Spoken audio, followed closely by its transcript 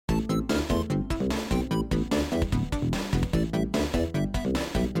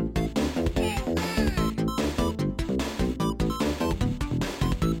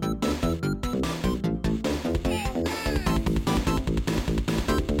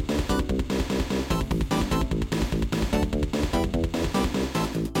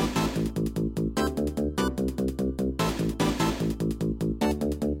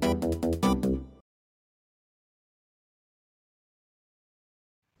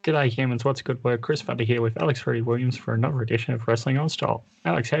G'day humans, what's a good word? Chris Funder here with Alex Freddie Williams for another edition of Wrestling On Style.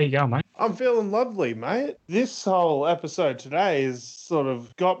 Alex, how you going, mate? I'm feeling lovely, mate. This whole episode today has sort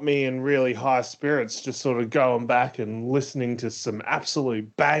of got me in really high spirits, just sort of going back and listening to some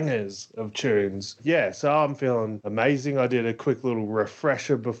absolute bangers of tunes. Yeah, so I'm feeling amazing. I did a quick little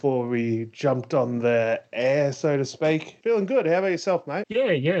refresher before we jumped on the air, so to speak. Feeling good. How about yourself, mate?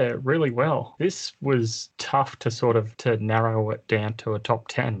 Yeah, really well. This was tough to narrow it down to a top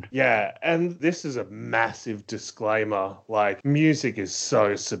 10. Yeah, and this is a massive disclaimer. Like, music is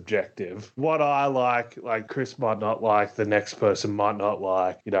so subjective. What I like Chris might not like, the next person might not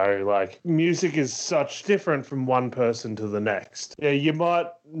like. You know, like, music is such different from one person to the next. Yeah, you might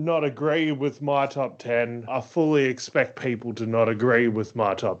not agree with my top 10. I fully expect people to not agree with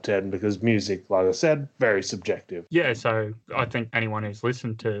my top 10 because music, like I said, very subjective. Yeah, so I think anyone who's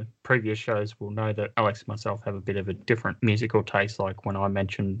listened to previous shows will know that Alex and myself have a bit of a different musical taste. Like when I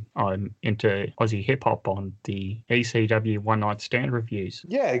mentioned I'm into Aussie hip hop on the ECW One Night Stand reviews.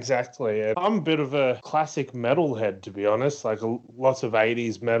 Yeah, exactly. I'm a bit of a classic metalhead, to be honest. Like lots of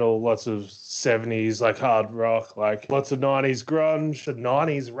 80s metal, lots of 70s like hard rock, like lots of 90s grunge,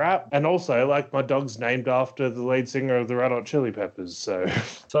 90s rap, and also like my dog's named after the lead singer of the Red Hot Chili Peppers. So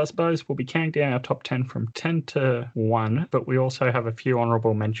I suppose we'll be counting down our top 10 from 10 to 1, but we also have a few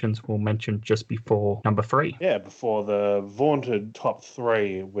honourable mentions we'll mention just before number 3. Yeah, before the vaunted top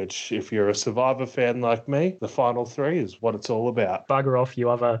 3, which if you're a Survivor fan like me, the final 3 is what it's all about. Bugger off, you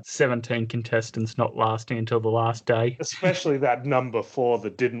other 17 contestants not lasting until the last day. Especially that number 4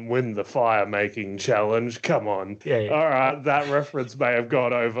 that didn't win the fire-making challenge. Come on. Yeah. All right, that reference may have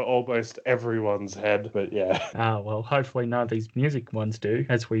gone over almost everyone's head, but yeah. Well, hopefully none of these music ones do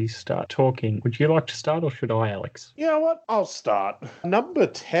as we start talking. Would you like to start or should I, Alex? You know what? I'll start. Number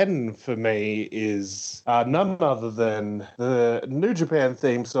 10 for me is none other than the New Japan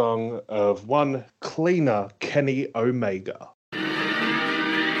theme song of one cleaner Kenny Omega.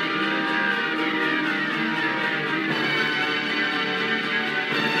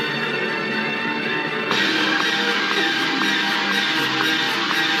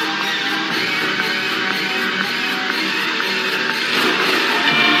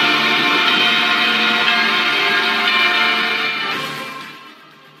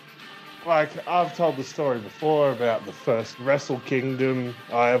 Like, I've told the story before about the first Wrestle Kingdom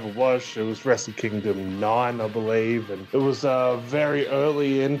I ever watched. It was Wrestle Kingdom 9, I believe, and it was very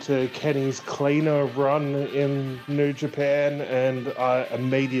early into Kenny's cleaner run in New Japan, and I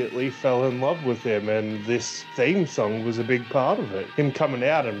immediately fell in love with him, and this theme song was a big part of it. Him coming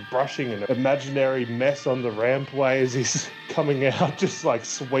out and brushing an imaginary mess on the rampway as he's coming out, just like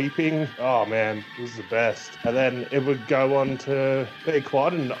sweeping. Oh man, it was the best. And then it would go on to be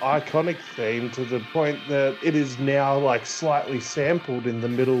quite an iconic theme to the point that it is now like slightly sampled in the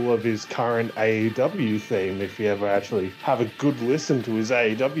middle of his current AEW theme. If you ever actually have a good listen to his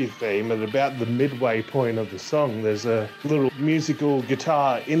AEW theme, at about the midway point of the song, there's a little musical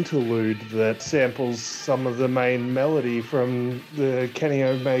guitar interlude that samples some of the main melody from the Kenny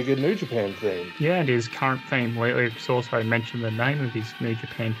Omega New Japan theme. Yeah, and his current theme lyrics also mention the name of his New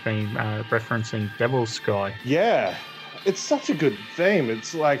Japan theme, referencing Devil's Sky. Yeah. It's such a good theme.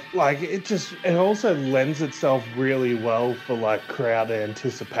 It's like it also lends itself really well for like crowd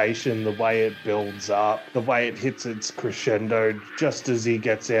anticipation, the way it builds up, the way it hits its crescendo just as he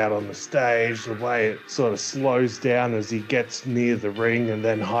gets out on the stage, the way it sort of slows down as he gets near the ring and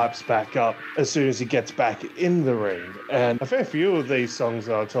then hypes back up as soon as he gets back in the ring. And a fair few of these songs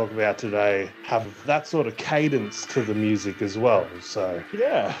that I'll talk about today have that sort of cadence to the music as well. So,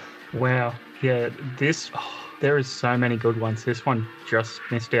 yeah. Wow. Yeah, there is so many good ones. This one just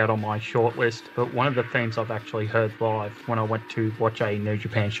missed out on my short list, but one of the themes I've actually heard live when I went to watch a New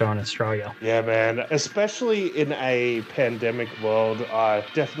Japan show in Australia. Yeah, man. Especially in a pandemic world, I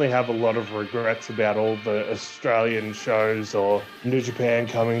definitely have a lot of regrets about all the Australian shows or New Japan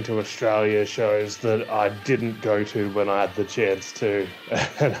coming to Australia shows that I didn't go to when I had the chance to.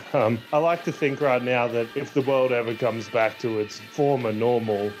 And I like to think right now that if the world ever comes back to its former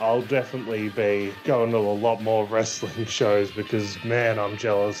normal, I'll definitely be going to a lot more wrestling shows because, man, I'm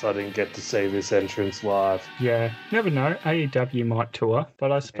jealous I didn't get to see this entrance live. Yeah, never know. AEW might tour,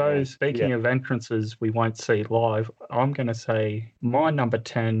 but I suppose speaking of entrances we won't see live, I'm going to say my number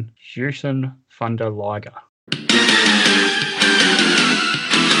 10, Jushin Thunder Liger.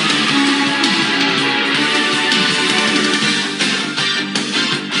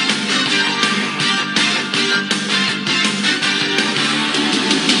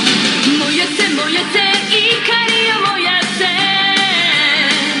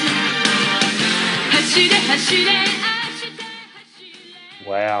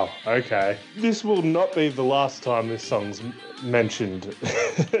 Wow. Okay. This will not be the last time this song's mentioned.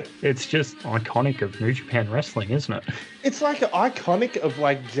 It's just iconic of New Japan Wrestling, isn't it? It's like iconic of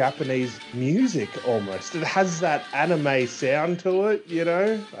like Japanese music almost. It has that anime sound to it, you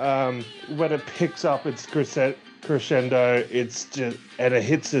know? When it picks up its crescendo, it's just, and it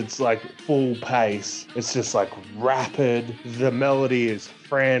hits its like full pace. It's just like rapid. The melody is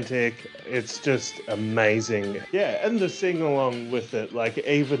frantic. It's just amazing. Yeah, and the sing along with it, like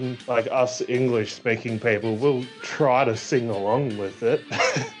even like us English speaking people will try to sing along with it.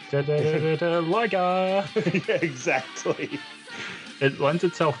 Liga! Yeah, exactly. It lends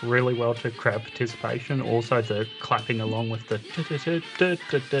itself really well to crowd participation. Also, the clapping along with the.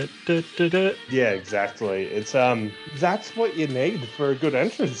 Yeah, exactly. It's that's what you need for a good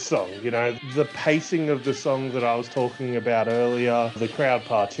entrance song. You know, the pacing of the song that I was talking about earlier, the crowd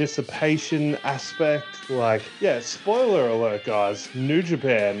participation aspect. Like, yeah, spoiler alert, guys. New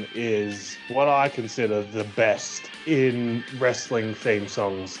Japan is what I consider the best in wrestling theme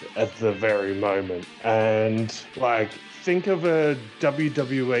songs at the very moment, and like. Think of a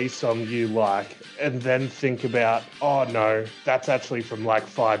WWE song you like and then think about, oh no, that's actually from like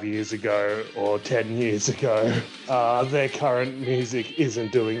 5 years ago or 10 years ago. Their current music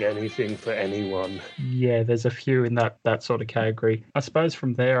isn't doing anything for anyone. Yeah, there's a few in that sort of category. I suppose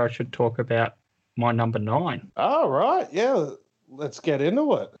from there I should talk about my number 9. All right, yeah, let's get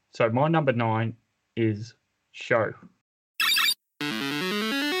into it. So my number 9 is Show.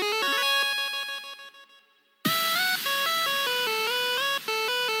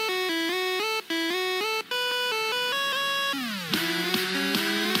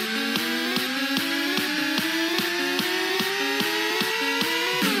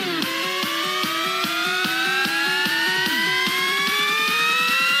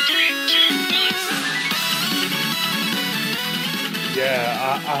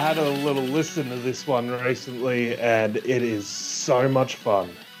 Yeah, I had a little listen to this one recently, and it is so much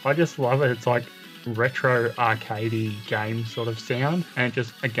fun. I just love it. It's like retro arcadey game sort of sound, and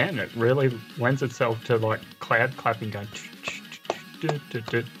just again, it really lends itself to like cloud clapping going.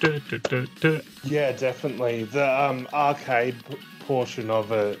 Yeah, definitely. The arcade portion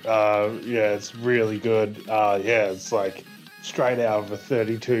of it, yeah, it's really good. Yeah, it's like straight out of a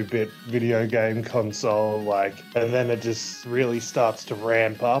 32-bit video game console, like, and then it just really starts to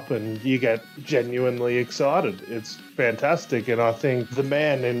ramp up and you get genuinely excited. It's fantastic, and I think the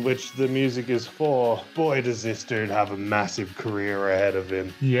man in which the music is for, boy, does this dude have a massive career ahead of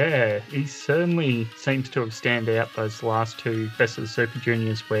him. Yeah, he certainly seems to have stand out those last two Best of the Super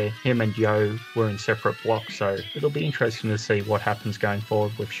Juniors where him and Yo were in separate blocks, so it'll be interesting to see what happens going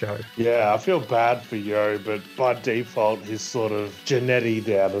forward with Show. Yeah, I feel bad for Yo, but by default, he's sort of genetied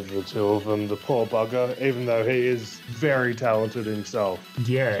out of the two of them, the poor bugger, even though he is very talented himself.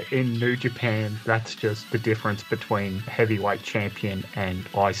 Yeah, in New Japan, that's just the difference between heavyweight champion and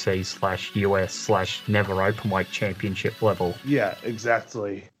IC/US/never openweight championship level. Yeah,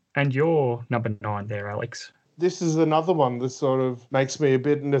 exactly. And your number 9 there, Alex. This is another one that sort of makes me a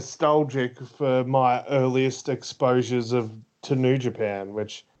bit nostalgic for my earliest exposures to New Japan,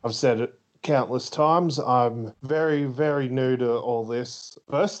 which I've said it countless times. I'm very, very new to all this.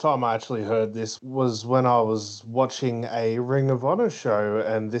 First time I actually heard this was when I was watching a Ring of Honor show,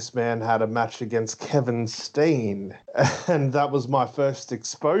 and this man had a match against Kevin Steen. And that was my first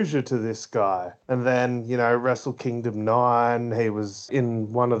exposure to this guy. And then, you know, Wrestle Kingdom 9, he was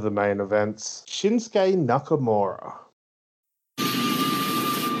in one of the main events. Shinsuke Nakamura.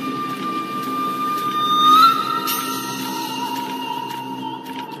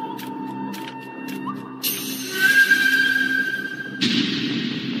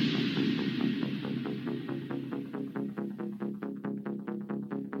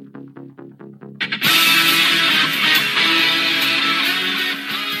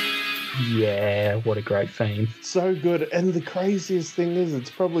 Yeah, what a great theme. So good. And the craziest thing is, it's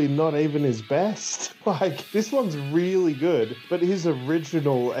probably not even his best. Like, this one's really good, but his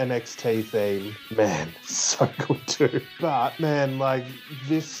original NXT theme, man, so good too. But, man, like,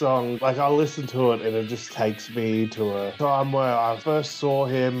 this song, like, I listen to it and it just takes me to a time where I first saw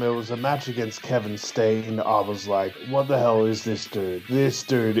him. It was a match against Kevin Steen. I was like, what the hell is this dude? This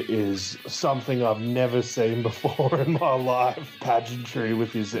dude is something I've never seen before in my life. Pageantry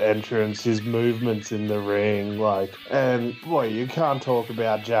with his entrance, his movements in the ring, like, and boy, you can't talk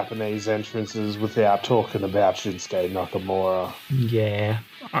about Japanese entrances without talking about Shinsuke Nakamura. Yeah,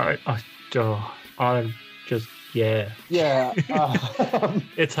 I just, yeah. Yeah.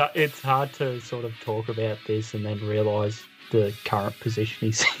 It's hard to sort of talk about this and then realise the current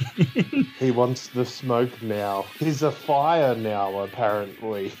position he's in. He wants the smoke now. He's a fire now,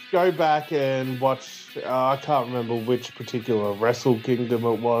 apparently. Go back and watch, I can't remember which particular Wrestle Kingdom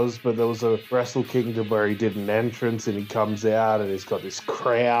it was, but there was a Wrestle Kingdom where he did an entrance and he comes out and he's got this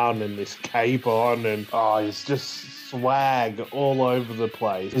crown and this cape on and, he's just swag all over the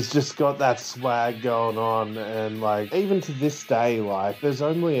place. He's just got that swag going on, and like even to this day, like there's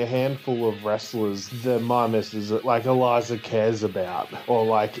only a handful of wrestlers that my missus like Eliza cares about or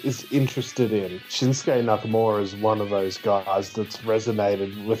like is interested in. Shinsuke Nakamura is one of those guys that's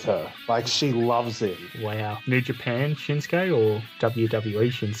resonated with her. Like she loves him. Wow. New Japan Shinsuke or WWE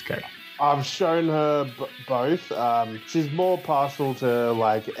Shinsuke? I've shown her both. She's more partial to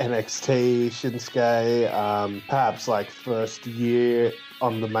like NXT Shinsuke, perhaps like first year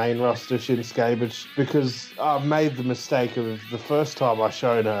on the main roster Shinsuke, but because I made the mistake of the first time I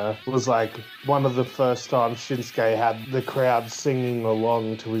showed her was like one of the first times Shinsuke had the crowd singing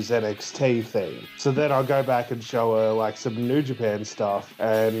along to his NXT theme. So then I'll go back and show her like some New Japan stuff,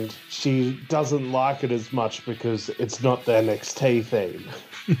 and she doesn't like it as much because it's not the NXT theme.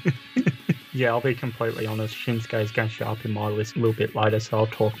 Yeah, I'll be completely honest. Shinsuke is going to show up in my list a little bit later, so I'll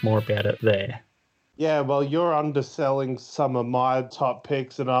talk more about it there. Yeah, well, you're underselling some of my top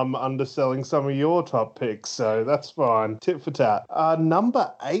picks and I'm underselling some of your top picks, so that's fine. Tit for tat. Number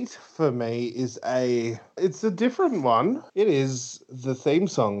 8 for me is it's a different one. It is the theme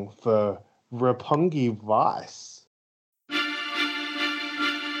song for Roppongi Vice.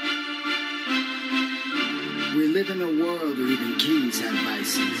 We live in a world where even kings have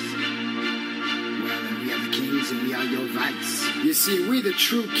vices. Well, and we are the kings and we are your vice. You see, we the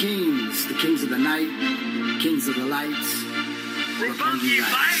true kings, the kings of the night, kings of the lights. Roppongi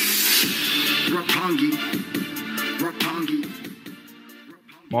Vice. Roppongi.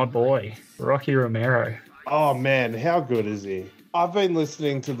 My boy, Rocky Romero. Oh man, how good is he? I've been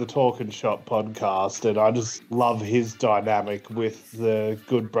listening to the Talk and Shop podcast and I just love his dynamic with the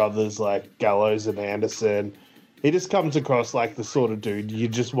good brothers like Gallows and Anderson. He just comes across like the sort of dude you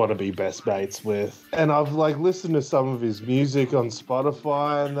just want to be best mates with. And I've like listened to some of his music on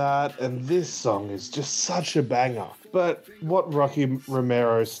Spotify and that, and this song is just such a banger. But what Rocky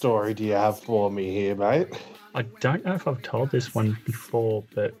Romero story do you have for me here, mate? I don't know if I've told this one before,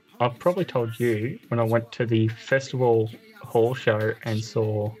 but I've probably told you when I went to the festival hall show and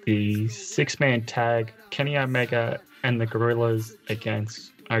saw the 6-man tag Kenny Omega and the Gorillas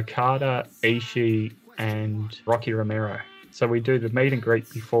against Okada, Ishii, and Rocky Romero. So we do the meet and greet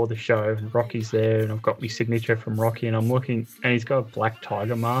before the show, and Rocky's there, and I've got my signature from Rocky, and I'm looking, and he's got a black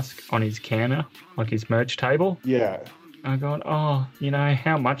tiger mask on his counter, like his merch table. Yeah. I'm going,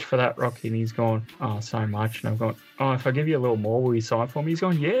 how much for that, Rocky? And he's going, so much. And I'm going, if I give you a little more, will you sign for me? He's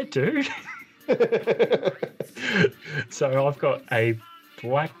going, yeah, dude. So I've got a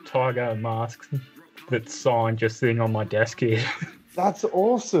black tiger mask that's signed just sitting on my desk here. That's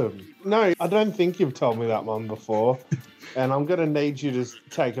awesome. No, I don't think you've told me that one before. And I'm going to need you to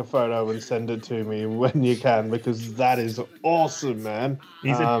take a photo and send it to me when you can, because that is awesome, man.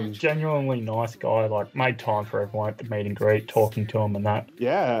 He's a genuinely nice guy, like made time for everyone at the meet and greet, talking to him and that.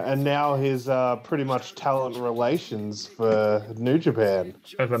 Yeah, and now he's pretty much talent relations for New Japan.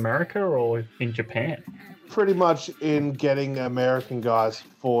 Of America or in Japan? Pretty much in getting American guys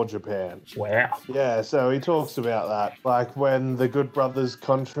for Japan. Wow. Yeah, so he talks about that. Like when the Good Brothers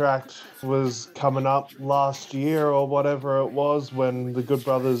contract was coming up last year or whatever it was, when the Good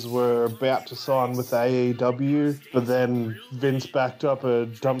Brothers were about to sign with AEW, but then Vince backed up a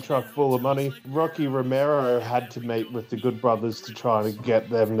dump truck full of money. Rocky Romero had to meet with the Good Brothers to try to get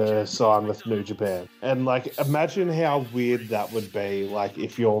them to sign with New Japan. And like, imagine how weird that would be, like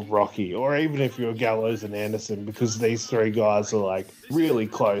if you're Rocky, or even if you're Gallows and Anderson, because these three guys are like really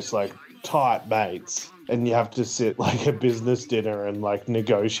close, like tight mates, and you have to sit like a business dinner and like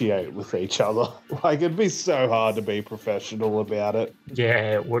negotiate with each other. Like it'd be so hard to be professional about it.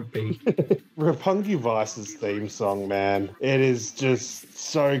 Yeah, it would be. Roppongi Vice's theme song, man, it is just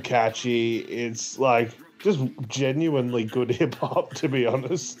so catchy. It's like just genuinely good hip hop, to be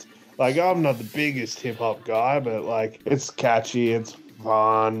honest. Like I'm not the biggest hip hop guy, but like it's catchy, it's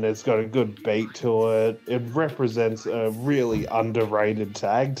fun, it's got a good beat to it. It represents a really underrated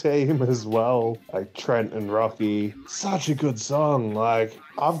tag team as well, like Trent and Rocky. Such a good song. Like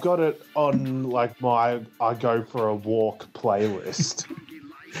I've got it on like my I Go for a Walk playlist.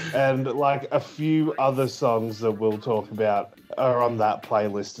 And like a few other songs that we'll talk about are on that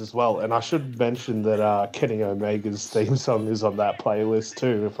playlist as well. And I should mention that Kenny Omega's theme song is on that playlist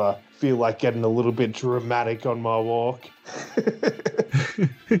too, if I feel like getting a little bit dramatic on my walk.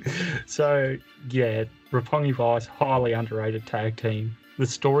 So, yeah, Roppongi Vice, highly underrated tag team. The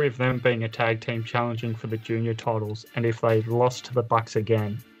story of them being a tag team challenging for the junior titles, and if they lost to the Bucks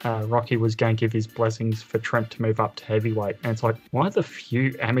again, Rocky was going to give his blessings for Trent to move up to heavyweight. And it's like, one of the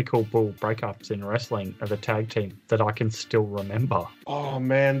few amicable breakups in wrestling of a tag team that I can still remember. Oh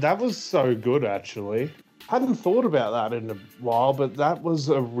man, that was so good actually. Hadn't thought about that in a while, but that was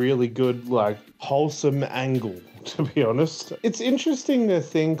a really good, like, wholesome angle, to be honest. It's interesting to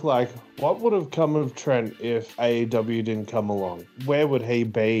think, like, what would have come of Trent if AEW didn't come along? Where would he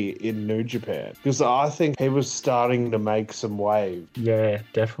be in New Japan? Because I think he was starting to make some waves. Yeah,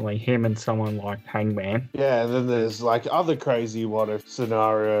 definitely. Him and someone like Hangman. Yeah, and then there's, like, other crazy what-if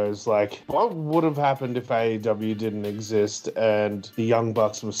scenarios, like, what would have happened if AEW didn't exist and the Young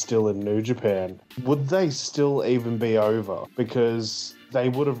Bucks were still in New Japan? Would they still even be over? Because they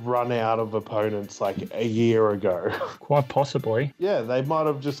would have run out of opponents like a year ago. Quite possibly. Yeah, they might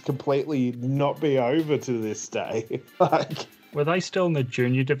have just completely not be over to this day. Like, were they still in the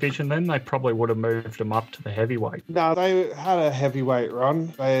junior division then? They probably would have moved them up to the heavyweight. No, they had a heavyweight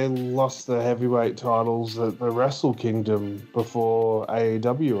run. They lost the heavyweight titles at the Wrestle Kingdom before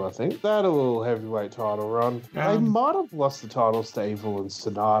AEW, I think. They had a little heavyweight title run. They might have lost the titles to Evil and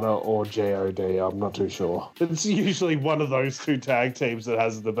Sonata or G.O.D. I'm not too sure. It's usually one of those two tag teams that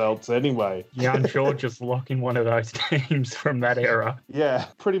has the belts anyway. Yeah, I'm sure just locking one of those teams from that era. Yeah,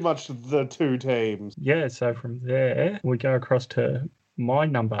 pretty much the two teams. Yeah, so from there, we go across to my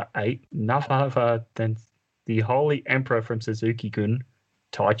number 8, none other than the Holy Emperor from Suzuki-gun,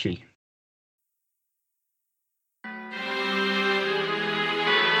 Taichi.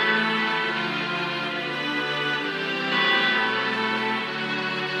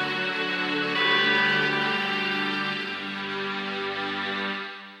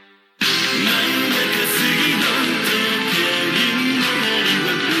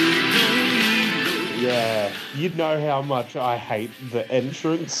 You'd know how much I hate the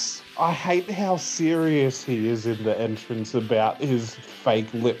entrance. I hate how serious he is in the entrance about his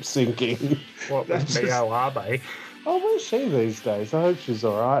fake lip syncing. What was Mio Abe? Oh, where's she these days? I hope she's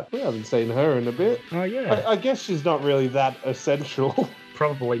all right. We haven't seen her in a bit. Oh, yeah. I guess she's not really that essential.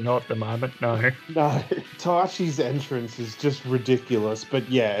 Probably not at the moment, no. No, Taichi's entrance is just ridiculous, but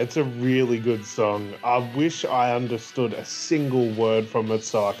yeah, it's a really good song. I wish I understood a single word from it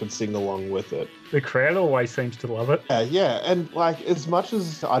so I could sing along with it. The crowd always seems to love it. Yeah, and like, as much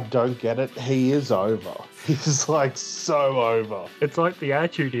as I don't get it, he is over. He's like so over. It's like the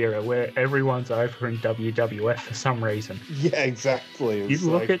Attitude Era where everyone's over in WWF for some reason. Yeah, exactly. You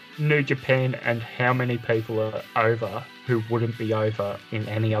look at New Japan and how many people are over who wouldn't be over in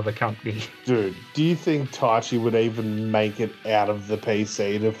any other company. Dude, do you think Taichi would even make it out of the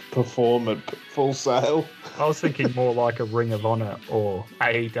PC to perform at Full Sail? I was thinking more like a Ring of Honor or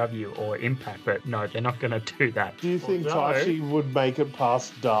AEW or Impact, but no, they're not going to do that. Do you think Taichi would make it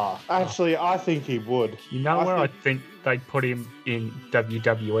past Dark? Actually, I think he would. You know where I think they'd put him in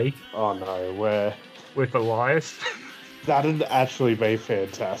WWE? Oh no, where? With Elias. That'd actually be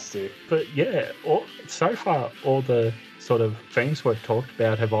fantastic. But yeah, so far all the sort of themes we've talked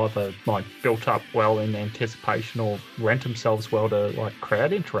about have either like built up well in anticipation or lent themselves well to like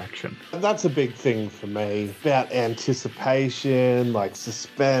crowd interaction. That's a big thing for me, about anticipation, like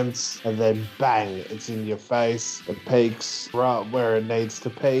suspense, and then bang, it's in your face. It peaks right where it needs to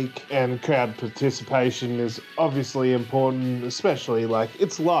peak, and crowd participation is obviously important, especially like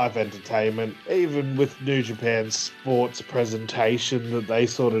it's live entertainment. Even with New Japan's sports presentation that they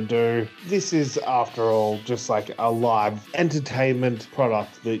sort of do, this is after all just like a live entertainment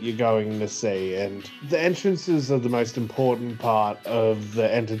product that you're going to see, and the entrances are the most important part of the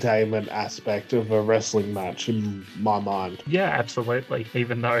entertainment aspect of a wrestling match in my mind. Yeah, absolutely.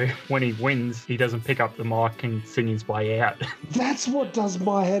 Even though when he wins, he doesn't pick up the mic and sing his way out. That's what does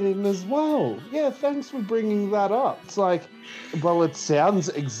my head in as well. Yeah, thanks for bringing that up. It's like, well, it sounds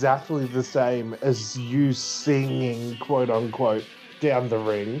exactly the same as you singing, quote unquote, down the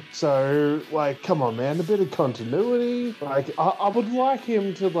ring. So, like, come on, man, a bit of continuity. Like, I would like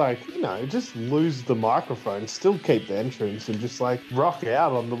him to, like, you know, just lose the microphone, still keep the entrance, and just, like, rock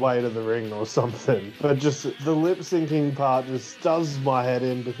out on the way to the ring or something. But just the lip syncing part just does my head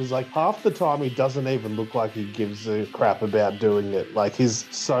in, because, like, half the time he doesn't even look like he gives a crap about doing it. Like, he's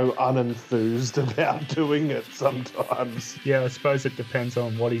so unenthused about doing it sometimes. Yeah, I suppose it depends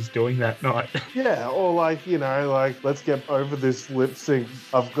on what he's doing that night. Yeah, or, like, you know, like, let's get over this lip don't think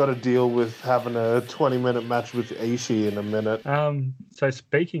I've got to deal with having a 20-minute match with Ishii in a minute. So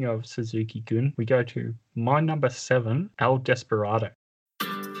speaking of Suzuki-gun, we go to my number 7, El Desperado.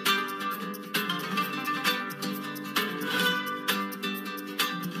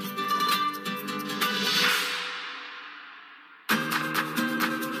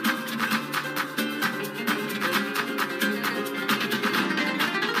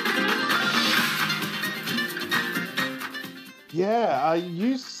 Yeah,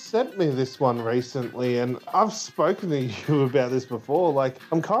 you sent me this one recently, and I've spoken to you about this before. Like,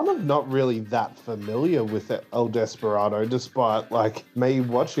 I'm kind of not really that familiar with El Desperado, despite, like, me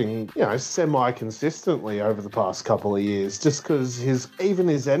watching, semi-consistently over the past couple of years, just because even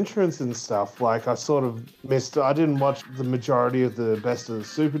his entrance and stuff, like, I sort of missed. I didn't watch the majority of the Best of the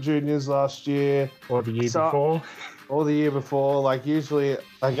Super Juniors last year. Or the year before. Or the year before, like usually,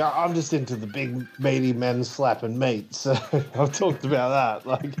 like I'm just into the big meaty men slapping meat. So I've talked about that.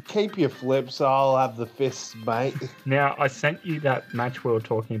 Like, keep your flips, I'll have the fists, mate. Now, I sent you that match we were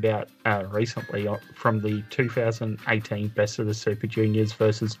talking about recently from the 2018 Best of the Super Juniors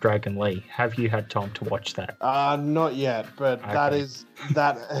versus Dragon Lee. Have you had time to watch that? Not yet, but Okay.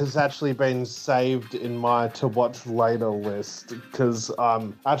 that has actually been saved in my to watch later list because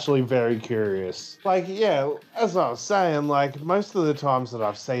I'm actually very curious. Like, yeah, as I was saying, like most of the times that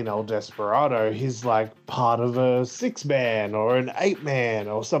I've seen El Desperado, he's like part of a 6-man or an 8-man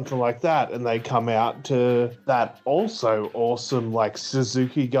or something like that, and they come out to that also awesome like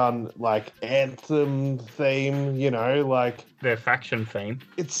Suzuki Gun like anthem theme, like Their faction theme.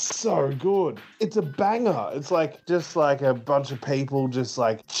 it's so good. It's a banger. It's like just like a bunch of people just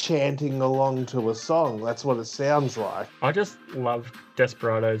like chanting along to a song. That's what it sounds like. I just love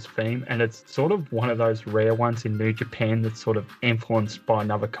Desperado's theme, and it's sort of one of those rare ones in New Japan that's sort of influenced by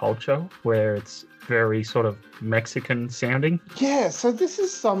another culture, where it's very sort of Mexican sounding. Yeah, so this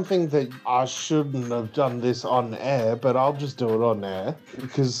is something that I shouldn't have done this on air, but I'll just do it on air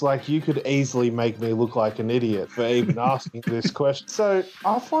because, like, you could easily make me look like an idiot for even asking this question. So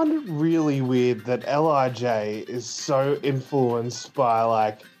I find it really weird that LIJ is so influenced by,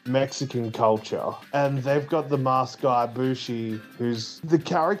 like, Mexican culture, and they've got the masked guy Bushi, who's the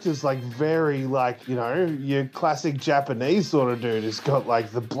character's like very like your classic Japanese sort of dude. He's got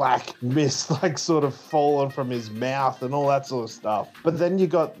like the black mist like sort of falling from his mouth and all that sort of stuff. But then you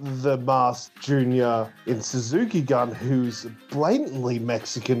got the masked junior in Suzuki Gun, who's blatantly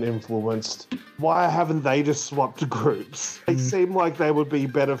Mexican influenced. Why haven't they just swapped groups? They seem like they would be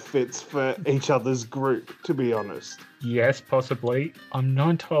better fits for each other's group, to be honest. Yes, possibly. I'm not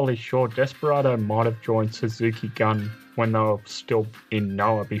entirely sure. Desperado might have joined Suzuki Gun when they were still in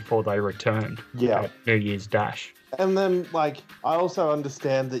Noah before they returned at New Year's Dash. And then, like, I also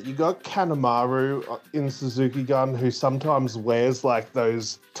understand that you got Kanemaru in Suzuki Gun, who sometimes wears, like,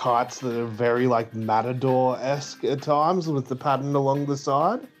 those tights that are very, like, Matador-esque at times with the pattern along the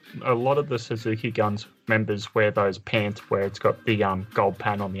side. A lot of the Suzuki Guns members wear those pants where it's got the gold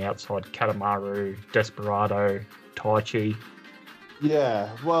pattern on the outside. Kanemaru, Desperado, Taichi. Yeah,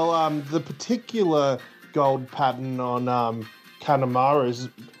 well, the particular gold pattern on Kanemaru is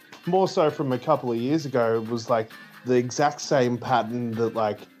more so from a couple of years ago. It was like the exact same pattern that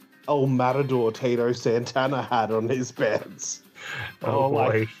like El Matador Tito Santana had on his pants. Oh,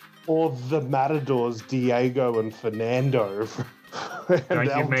 boy. Or the Matadors Diego and Fernando.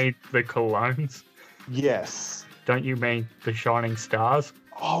 Don't you mean the colognes? Yes. Don't you mean the shining stars?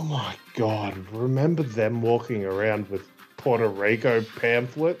 Oh my God. Remember them walking around with Puerto Rico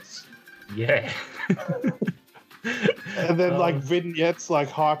pamphlets? Yeah. And then like vignettes like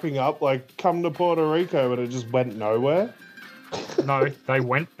hyping up like come to Puerto Rico, and it just went nowhere. No, they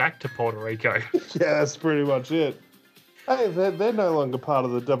went back to Puerto Rico. Yeah, that's pretty much it. Hey, they're no longer part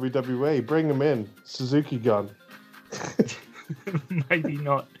of the WWE. Bring them in. Suzuki Gun. Maybe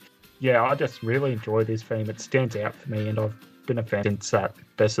not. Yeah, I just really enjoy this theme. It stands out for me, and I've been a fan since that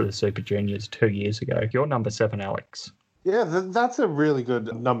Best of the Super Juniors 2 years ago. You're number 7, Alex. Yeah, that's a really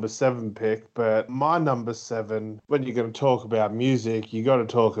good number 7 pick, but my number 7, when you're going to talk about music, you got to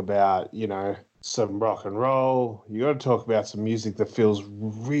talk about, some rock and roll. You got to talk about some music that feels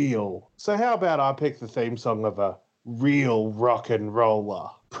real. So how about I pick the theme song of a real rock and roller,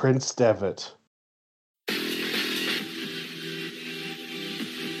 Prince Devitt.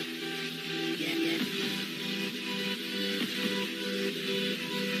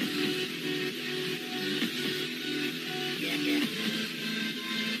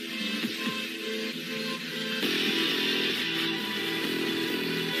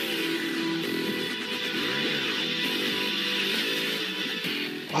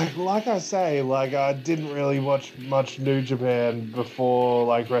 Like I say, like I didn't really watch much New Japan before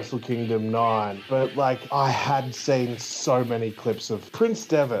like Wrestle Kingdom 9, but like I had seen so many clips of Prince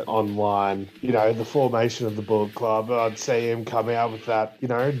Devitt online, you know, the formation of the Bullet Club. I'd see him come out with that, you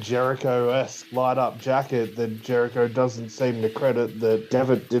know, Jericho-esque light-up jacket that Jericho doesn't seem to credit that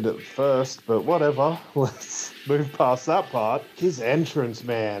Devitt did it first, but whatever. Let's move past that part. His entrance,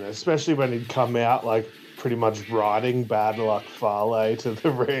 man, especially when he'd come out like pretty much riding Bad Luck Fale to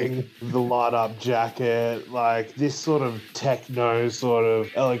the ring, the light-up jacket, like this sort of techno, sort of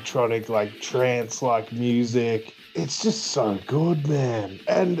electronic, like trance-like music. It's just so good, man.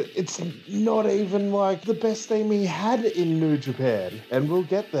 And it's not even like the best theme he had in New Japan. And we'll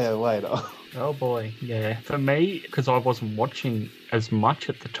get there later. Oh boy, yeah. For me, because I wasn't watching as much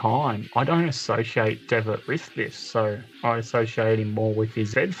at the time, I don't associate Devitt with this, so I associate him more with his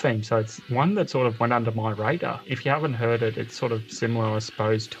Zed theme, so it's one that sort of went under my radar. If you haven't heard it, it's sort of similar, I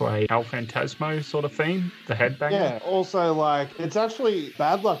suppose, to a El Phantasmo sort of theme, the headbanger. Yeah, also, like, it's actually,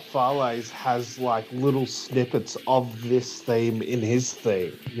 Bad Luck Fale's has, like, little snippets of this theme in his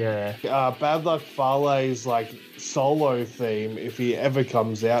theme. Yeah. Bad Luck Fale's, like, solo theme, if he ever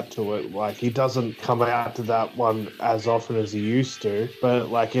comes out to it, like, he doesn't come out to that one as often as he used to, but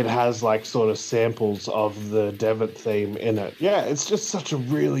like it has like sort of samples of the Devitt theme in it. Yeah, it's just such a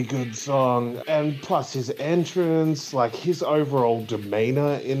really good song, and plus his entrance, like his overall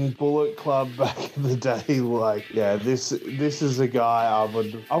demeanor in Bullet Club back in the day, like, yeah, this is a guy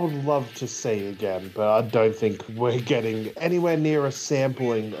I would love to see again, but I don't think we're getting anywhere near a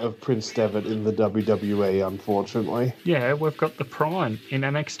sampling of Prince Devitt in the WWE, unfortunately. Yeah, we've got the Prime in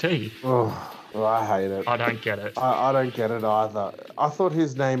NXT. Oh, I hate it. I don't get it. I don't get it either. I thought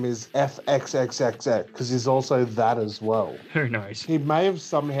his name is FXXXX because he's also that as well. Who knows? He may have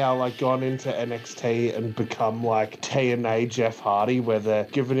somehow like gone into NXT and become like TNA Jeff Hardy, where they're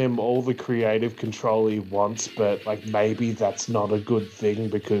giving him all the creative control he wants, but like maybe that's not a good thing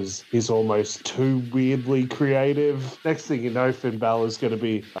because he's almost too weirdly creative. Next thing you know, Finn Balor's going to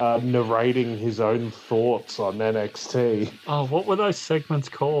be narrating his own thoughts on NXT. Oh, what were those segments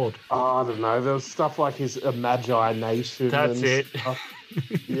called? Oh, I don't know. There was stuff like his imagination. That's and it. Stuff.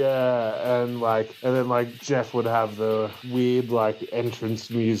 Yeah, and then Jeff would have the weird like entrance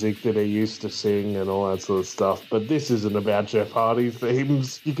music that he used to sing and all that sort of stuff. But this isn't about Jeff Hardy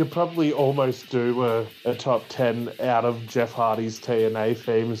themes. You could probably almost do a top 10 out of Jeff Hardy's TNA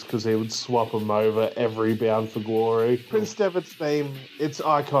themes because he would swap them over every Bound for Glory. Prince Devitt's theme, it's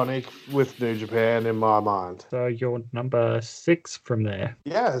iconic with New Japan in my mind. So you're number 6 from there.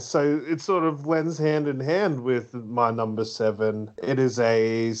 Yeah, so it sort of lends hand in hand with my number 7. It is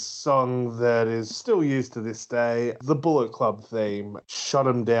a song that is still used to this day. The Bullet Club theme. Shut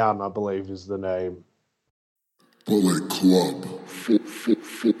 'Em Down, I believe, is the name. Bullet Club. For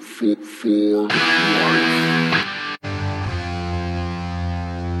life.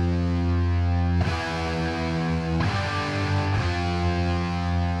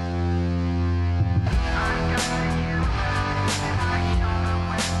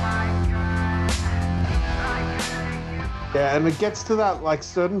 Yeah, and it gets to that like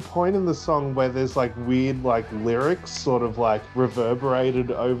certain point in the song where there's like weird like lyrics sort of like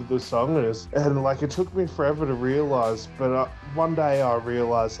reverberated over the song, and like it took me forever to realize, but one day I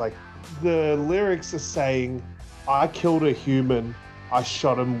realized like the lyrics are saying, I killed a human, I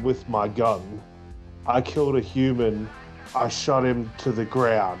shot him with my gun. I killed a human, I shot him to the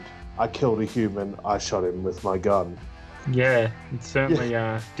ground. I killed a human, I shot him with my gun. Yeah, it's certainly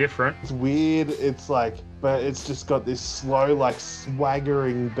different. It's weird, it's like, but it's just got this slow, like,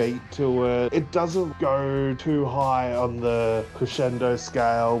 swaggering beat to it. It doesn't go too high on the crescendo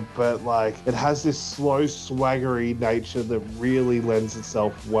scale, but, like, it has this slow, swaggery nature that really lends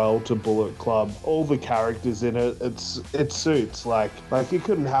itself well to Bullet Club. All the characters in it, it suits. Like you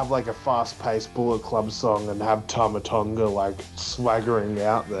couldn't have, like, a fast-paced Bullet Club song and have Tama Tonga, like, swaggering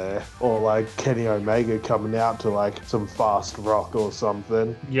out there. Or, like, Kenny Omega coming out to, like, some fast rock or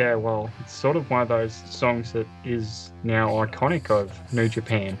something. Yeah, well, it's sort of one of those songs that is now iconic of New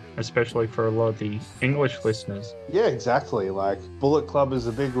Japan, especially for a lot of the English listeners. Yeah, exactly. Like, Bullet Club is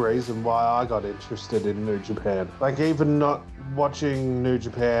a big reason why I got interested in New Japan. Like, even not watching New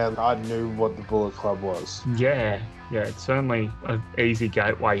Japan, I knew what the Bullet Club was. Yeah, it's certainly an easy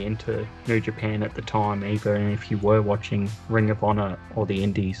gateway into New Japan at the time, even if you were watching Ring of Honor or the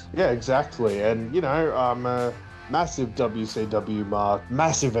Indies. Yeah, exactly. And, you know, I'm a massive WCW mark,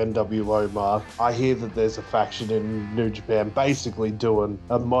 massive NWO mark. I hear that there's a faction in New Japan basically doing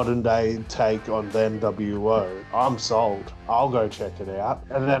a modern day take on the NWO. I'm sold. I'll go check it out.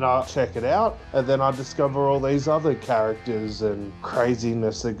 And then I'll check it out, and then I discover all these other characters and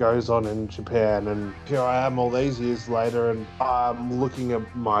craziness that goes on in Japan. And here I am all these years later, and I'm looking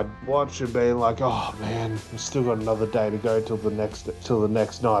at my watch and being like, oh man, I've still got another day to go till the next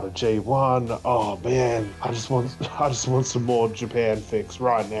night of G1. Oh man, I just want some more Japan fix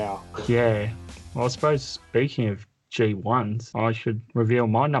right now. Yeah. Well, I suppose speaking of G1s, I should reveal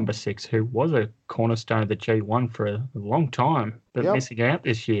my number 6, who was a cornerstone of the G1 for a long time, but missing out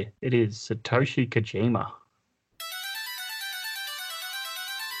this year. It is Satoshi Kojima.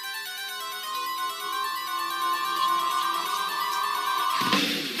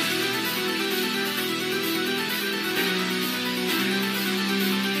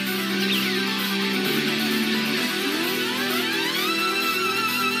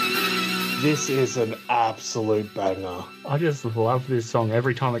 This is an absolute banger. I just love this song.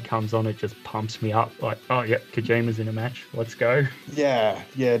 Every time it comes on, it just pumps me up. Like, oh, yeah, Kojima's in a match. Let's go. Yeah,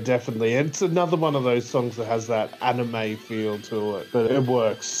 definitely. And it's another one of those songs that has that anime feel to it, but it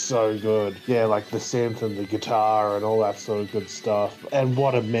works so good. Yeah, like the synth and the guitar and all that sort of good stuff. And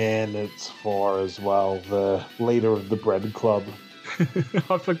what a man it's for as well, the leader of the Bread Club.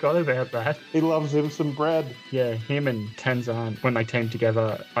 I forgot about that. He loves him some bread. Yeah, him and Tenzan, when they team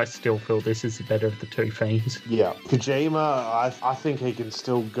together, I still feel this is the better of the two Fiends. Yeah. Kojima, I think he can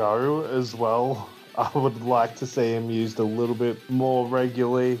still go as well. I would like to see him used a little bit more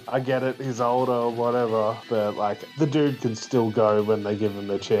regularly. I get it, he's older or whatever, but like the dude can still go when they give him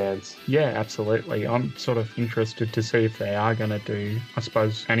the chance. Yeah, absolutely. I'm sort of interested to see if they are going to do, I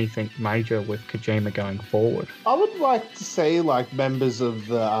suppose, anything major with Kojima going forward. I would like to see like members of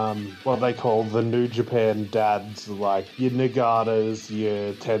the what they call the New Japan dads, like your Nagatas,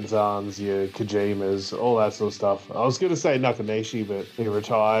 your Tenzans, your Kojimas, all that sort of stuff. I was going to say Nakanishi, but he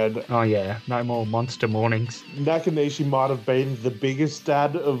retired. Oh yeah, no more Monster Mornings. Nakanishi might have been the biggest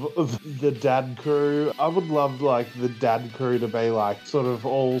dad of the dad crew. I would love like the dad crew to be like sort of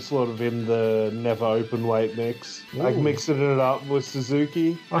in the never open weight mix. Ooh. Like mixing it up with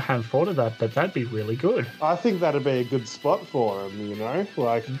Suzuki. I hadn't thought of that, but that'd be really good. I think that'd be a good spot for him, you know?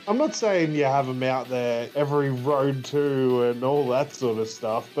 Like, I'm not saying you have him out there every road to and all that sort of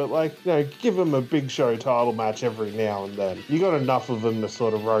stuff, but like, you know, give him a big show title match every now and then. You got enough of them to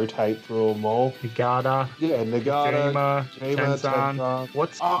sort of rotate through them all. Nagata. Yeah, Nagata. Kojima, Tenzan.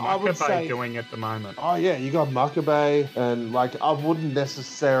 What's Makabe doing at the moment? Oh yeah, you got Makabe, and like, I wouldn't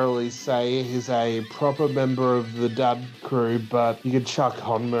necessarily say he's a proper member of the dad crew, but you could chuck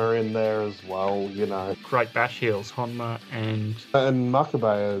Honma in there as well, you know. Great bash heels, Honma and Makabe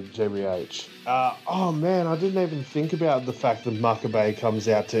are GBH. Oh man, I didn't even think about the fact that Makabe comes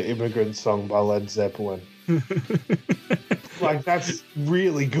out to Immigrant Song by Led Zeppelin. Like, that's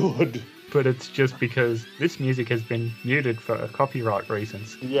really good. But it's just because this music has been muted for copyright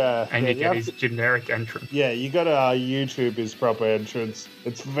reasons. Yeah. And you get his generic entrance. Yeah, you got to YouTube his proper entrance.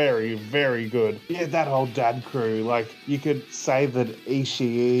 It's very, very good. Yeah, that whole dad crew. Like, you could say that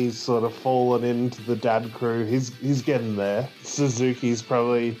Ishii's sort of fallen into the dad crew. He's getting there. Suzuki's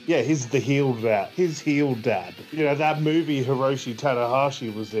probably, he's the heel dad. He's heel dad. You know, that movie Hiroshi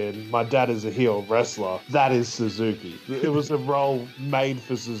Tanahashi was in, My Dad is a Heel Wrestler. That is Suzuki. It was a role made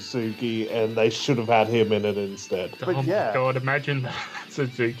for Suzuki, and they should have had him in it instead. But my God, imagine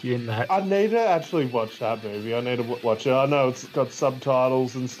Suzuki in that. I need to actually watch that movie. I need to watch it. I know it's got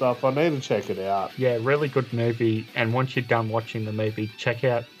subtitles and stuff. I need to check it out. Yeah, really good movie. And once you're done watching the movie, check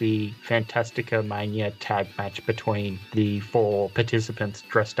out the Fantastica Mania tag match between the 4 participants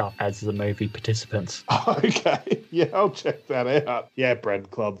dressed up as the movie participants. Okay. Yeah, I'll check that out. Yeah, Bread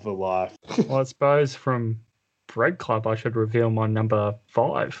Club for life. Well, I suppose from Bread Club, I should reveal my number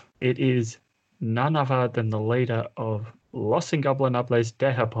 5. It is none other than the leader of Los Ingobernables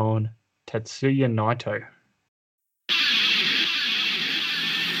de Japón, Tetsuya Naito.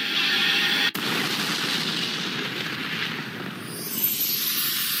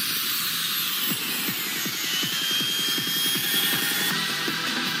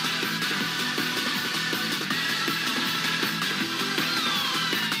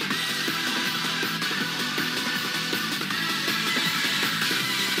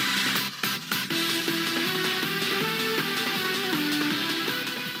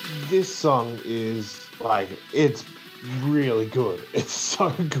 This song is, like, it's really good. It's so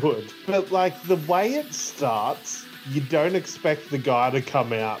good. But, like, the way it starts, you don't expect the guy to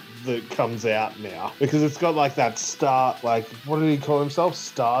come out that comes out now because it's got like that start, like, what did he call himself?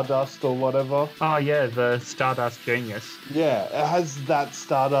 Stardust or whatever? Oh, yeah, the Stardust Genius. Yeah, it has that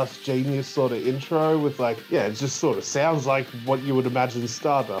Stardust Genius sort of intro with like, yeah, it just sort of sounds like what you would imagine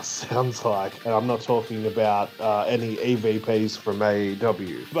Stardust sounds like. And I'm not talking about any EVPs from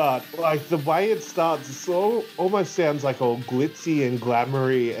AEW. But like the way it starts, it almost sounds like all glitzy and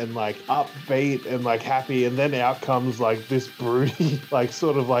glamoury and like upbeat and like happy. And then out comes like this broody, like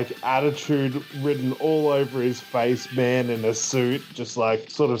sort of like attitude written all over his face, man in a suit, just like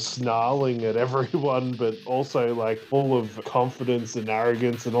sort of snarling at everyone, but also like full of confidence and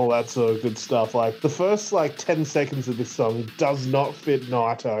arrogance and all that sort of good stuff. Like the first like 10 seconds of this song does not fit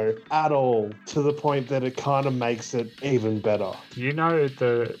Naito at all, to the point that it kind of makes it even better. Do you know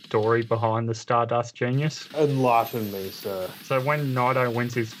the story behind the Stardust Genius? Enlighten me, sir. So when Naito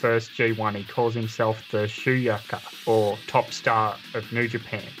wins his first G1, he calls himself the Shuyaka, or top star of New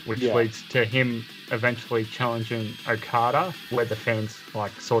Japan, which leads to him eventually challenging Okada, where the fans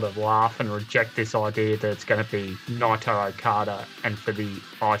like sort of laugh and reject this idea that it's going to be Naito Okada, and for the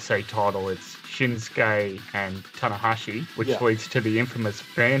IC title it's Shinsuke and Tanahashi, which leads to the infamous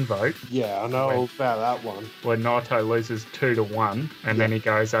fan vote. Yeah, I know about that one. Where Naito loses 2-1, and then he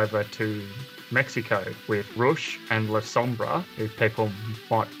goes over to Mexico with Rush and La Sombra, who people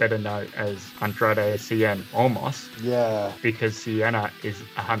might better know as Andrade Cien Omos. Yeah. Because Sienna is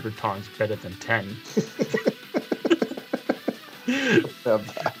 100 times better than 10. How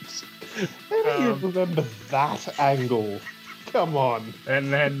do you remember that angle? Come on.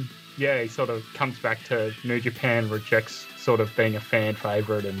 And then, he sort of comes back to New Japan, rejects sort of being a fan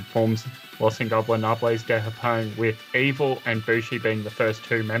favourite, and forms Los Ingobernables de Japón with Evil and Bushi being the first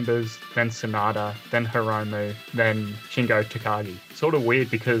two members, then Sonata, then Hiromu, then Shingo Takagi. Sort of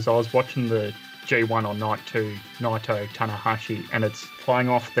weird because I was watching the G1 on night 2, Naito Tanahashi, and it's playing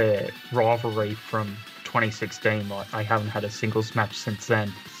off their rivalry from 2016. Like, they haven't had a singles match since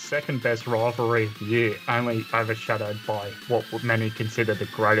then. Second best rivalry of the year, only overshadowed by what many consider the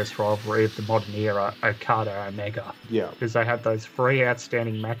greatest rivalry of the modern era, Okada Omega. Yeah. Because they had those 3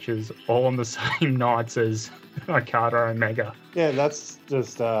 outstanding matches all on the same nights as Okada Omega. Yeah, that's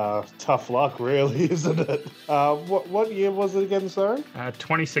just tough luck, really, isn't it? What year was it again, sorry?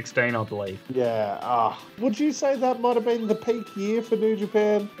 2016, I believe. Yeah. Would you say that might have been the peak year for New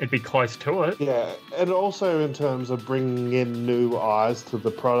Japan? It'd be close to it. Yeah, and also in terms of bringing in new eyes to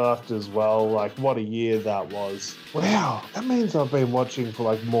the product as well, like what a year that was. Wow, that means I've been watching for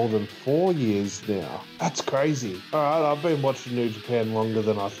like more than 4 years now. That's crazy. All right, I've been watching New Japan longer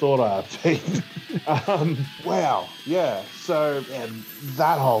than I thought I had been. Wow, yeah. So, and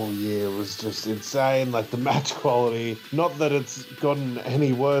that whole year was just insane. Like the match quality, not that it's gotten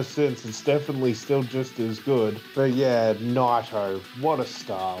any worse since, it's definitely still just as good. But yeah, Naito, what a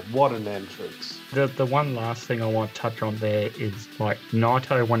star, what an entrance. The one last thing I want to touch on there is like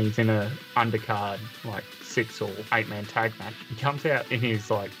Naito when he's in a undercard, like 6 or 8-man tag match, he comes out in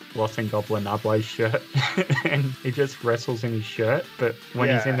his like Los Ingobernables shirt and he just wrestles in his shirt. But when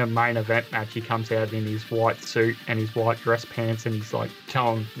he's in the main event match, he comes out in his white suit and his white dress pants, and he's like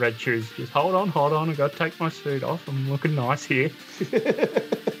telling Red Shoes, just hold on, I got to take my suit off, I'm looking nice here.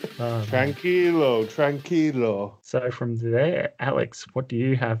 Tranquilo. So from there, Alex, what do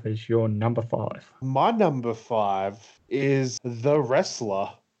you have as your number 5? My number 5 is the wrestler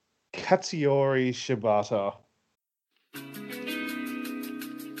Katsuyori Shibata.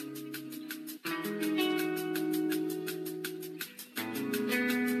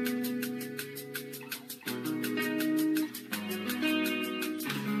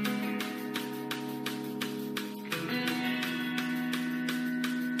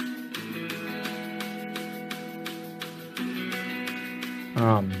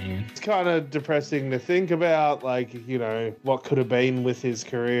 Oh, man. It's kind of depressing to think about, like, you know, what could have been with his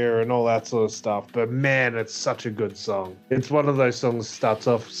career and all that sort of stuff. But man, it's such a good song. It's one of those songs that starts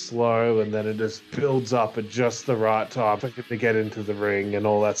off slow and then it just builds up at just the right time for him to get into the ring and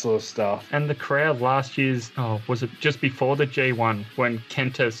all that sort of stuff. And the crowd last year's, was it just before the G1 when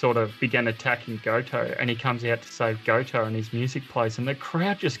Kenta sort of began attacking Goto and he comes out to save Goto and his music plays and the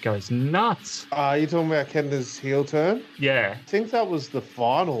crowd just goes nuts. Are you talking about Kenta's heel turn? Yeah. I think that was the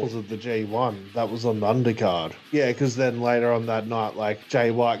finals of the G1. That was on the undercard. Yeah, because then later on that night, like,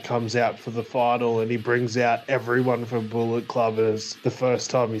 Jay White comes out for the final and he brings out everyone from Bullet Club, and it's the first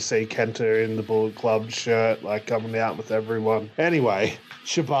time you see Kenta in the Bullet Club shirt, like, coming out with everyone. Anyway,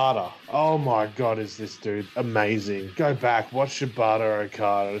 Shibata. Oh my God, is this dude amazing. Go back, watch Shibata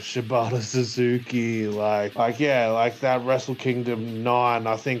Okada, Shibata Suzuki, like that Wrestle Kingdom 9.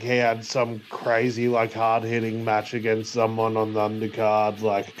 I think he had some crazy, like, hard-hitting match against someone on the undercard,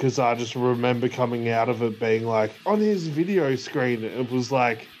 like, because I just remember coming out of it being like, on his video screen, it was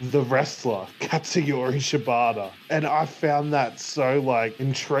like, the wrestler, Katsuyori Shibata. And I found that so, like,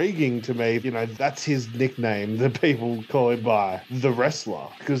 intriguing to me. You know, that's his nickname that people call him by, the wrestler.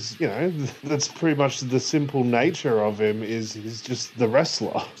 Because, you know, that's pretty much the simple nature of him is he's just the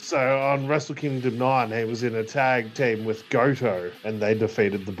wrestler. So on Wrestle Kingdom 9, he was in a tag team with Goto, and they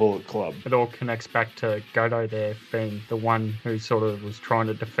defeated the Bullet Club. It all connects back to Goto there being the one who sort of was trying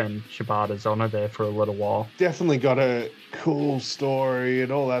to defend Shibata's honor there for a little while. Definitely got a cool story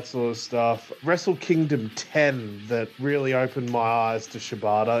and all that sort of stuff. Wrestle Kingdom 10 that really opened my eyes to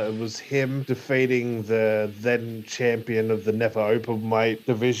Shibata. It was him defeating the then champion of the never openweight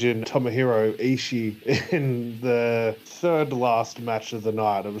division, Tomohiro Ishii, in the third last match of the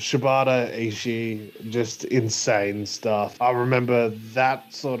night. It was Shibata, Ishii, just insane stuff. I remember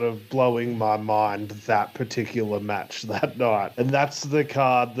that sort of blowing my mind, that particular match that night. And that's the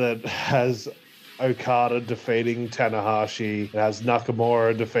card that has Okada defeating Tanahashi. It has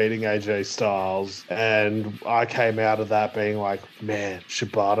Nakamura defeating AJ Styles. And I came out of that being like, man,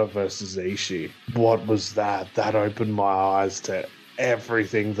 Shibata versus Ishii. What was that? That opened my eyes to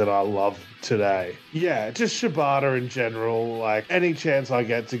everything that I love today. Yeah, just Shibata in general. Like, any chance I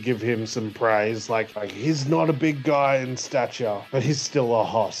get to give him some praise, like he's not a big guy in stature, but he's still a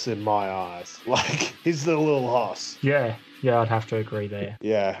hoss in my eyes. Like, he's the little hoss. Yeah, I'd have to agree there.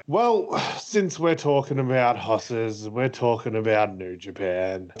 Yeah. Well, since we're talking about hosses, we're talking about New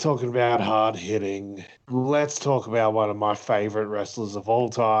Japan, talking about hard hitting, let's talk about one of my favorite wrestlers of all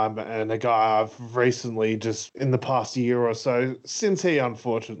time, and a guy I've recently, just in the past year or so, since he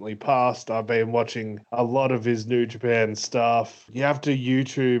unfortunately passed, I've been watching a lot of his New Japan stuff. You have to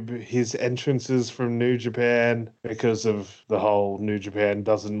YouTube his entrances from New Japan because of the whole New Japan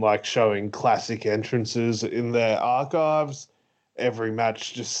doesn't like showing classic entrances in their archives. Every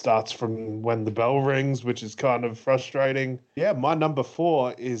match just starts from when the bell rings, which is kind of frustrating. Yeah, my number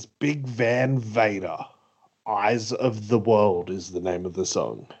 4 is Big Van Vader. Eyes of the World is the name of the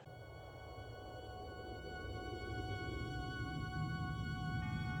song.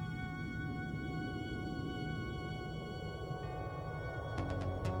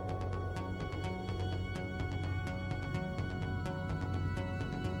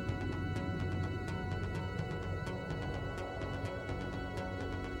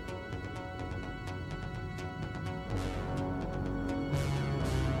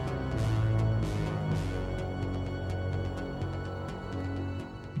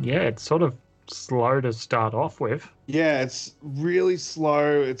 Yeah, it's sort of slow to start off with. Yeah, it's really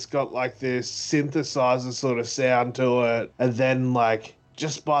slow. It's got like this synthesizer sort of sound to it. And then like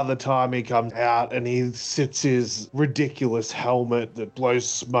just by the time he comes out and he sits his ridiculous helmet that blows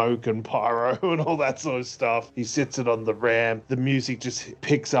smoke and pyro and all that sort of stuff, he sits it on the ramp. The music just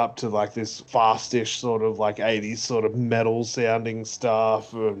picks up to like this fastish sort of like 80s sort of metal sounding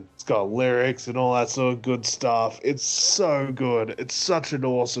stuff. And it's got lyrics and all that sort of good stuff. It's so good. It's such an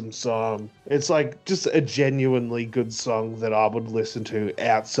awesome song. It's like just a genuinely good song that I would listen to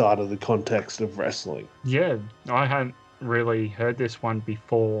outside of the context of wrestling. Yeah, I hadn't really heard this one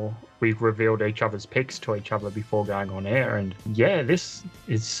before we revealed each other's picks to each other before going on air, and yeah, this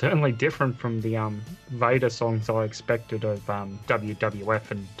is certainly different from the Vader songs I expected of WWF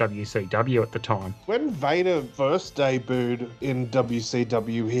and WCW at the time. When Vader first debuted in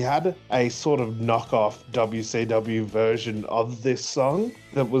WCW, he had a sort of knockoff WCW version of this song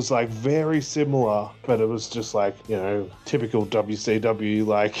that was like very similar, but it was just like, you know, typical WCW,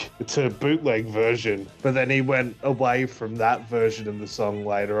 like it's a bootleg version. But then he went away from that version of the song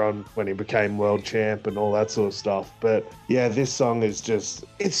later on when he became world champ and all that sort of stuff. But yeah, this song is just,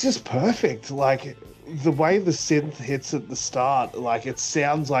 it's just perfect. Like the way the synth hits at the start, like it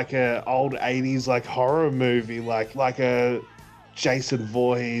sounds like a old 80s like horror movie, like a Jason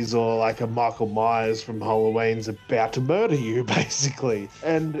Voorhees or like a Michael Myers from Halloween's about to murder you, basically.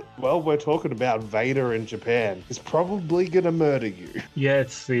 And, well, we're talking about Vader in Japan. He's probably going to murder you. Yeah,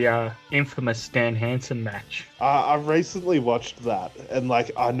 it's the infamous Stan Hansen match. I recently watched that, and,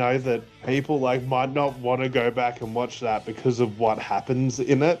 like, I know that people, like, might not want to go back and watch that because of what happens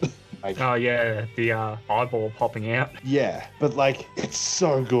in it. Like, oh yeah, the eyeball popping out. Yeah, but like, it's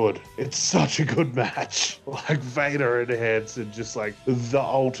so good. It's such a good match. Like Vader and Hansen, just like the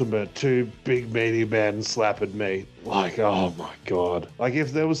ultimate two big meaty men slapping meat. Like, oh my God. Like,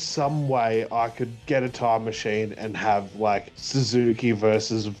 if there was some way I could get a time machine and have, like, Suzuki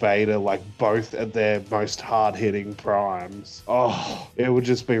versus Vader, like, both at their most hard-hitting primes, oh, it would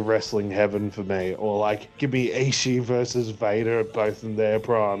just be wrestling heaven for me. Or, like, give me Ishii versus Vader at both in their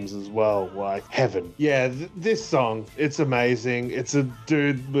primes as well. Like, heaven. Yeah, this song, it's amazing. It's a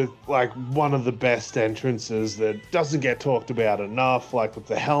dude with, like, one of the best entrances that doesn't get talked about enough, like, with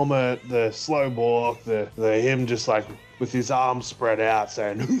the helmet, the slow walk, the him just like with his arms spread out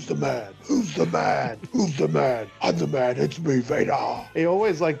saying, "Who's the man? Who's the man? Who's the man? I'm the man, it's me, Vader." He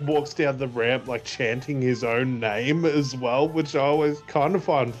always like walks down the ramp like chanting his own name as well, which I always kind of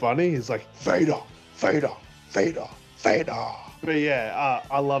find funny. He's like, "Vader, Vader, Vader, Vader." But yeah,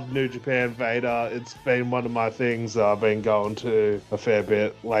 I love New Japan Vader. It's been one of my things I've been going to a fair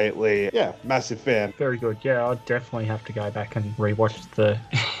bit lately. Yeah, massive fan. Very good. Yeah, I'd definitely have to go back and rewatch the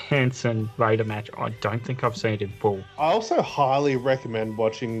Hanson Vader match. I don't think I've seen it in full. I also highly recommend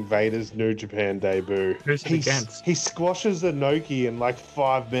watching Vader's New Japan debut. Who's it against? He squashes Inoki in like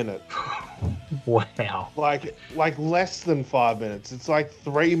 5 minutes. Wow. Like less than 5 minutes. It's like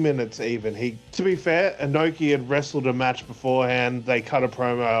 3 minutes even. To be fair, Inoki had wrestled a match beforehand. They cut a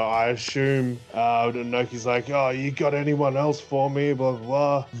promo. I assume Inoki's like, "Oh, you got anyone else for me?" Blah, blah,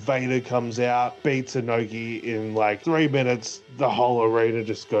 blah. Vader comes out, beats Inoki in like 3 minutes. The whole arena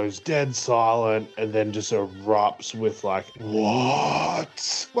just goes dead silent and then just erupts with like,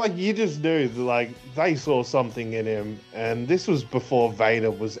 what? Like, you just knew that like they saw something in him, and this was before Vader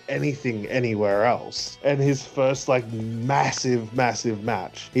was anything anywhere else. And his first like massive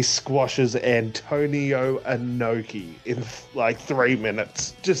match, he squashes Antonio Inoki in like 3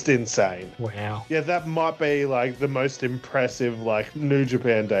 minutes. Just insane. Wow. Yeah, that might be like the most impressive like New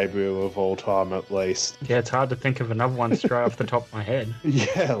Japan debut of all time, at least. Yeah, it's hard to think of another one straight off the top of my head.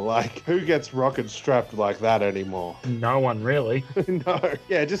 Yeah, like, who gets rocket strapped like that anymore? No one really. No.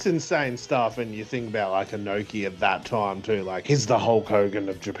 Yeah, just insane stuff. And you think about like Inoki at that time too. Like, he's the Hulk Hogan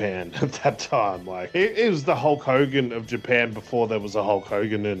of Japan at that time. Like, he was the Hulk Hogan of Japan before there was a Hulk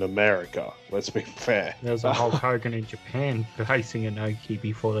Hogan in America. Let's be fair. There was a Hulk Hogan in Japan facing Inoki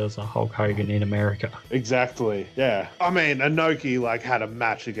before there was a Hulk Hogan in America. Exactly. Yeah. I mean, Inoki like had a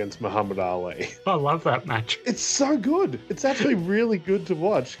match against Muhammad Ali. I love that match. It's so good. It's actually really good to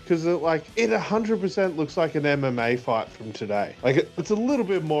watch because it 100% looks like an MMA fight from today. Like, it's a little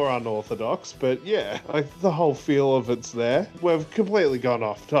bit more unorthodox, but yeah, like the whole feel of it's there. We've completely gone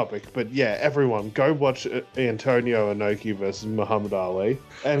off topic, but yeah, everyone go watch Antonio Inoki versus Muhammad Ali,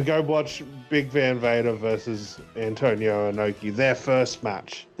 and go watch Big Van Vader versus Antonio Inoki, their first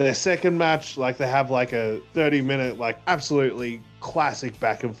match. Their second match, like, they have like a 30-minute, like, absolutely classic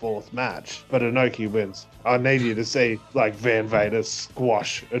back and forth match, but Inoki wins. I need you to see like Van Vader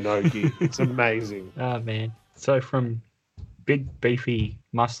squash Inoki. It's amazing. Oh man. So from big beefy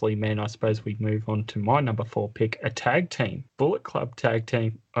muscly men, I suppose we move on to my number 4 pick, a tag team, Bullet Club tag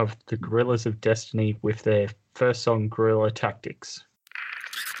team of the Gorillas of Destiny with their first song, Guerrilla Tactics.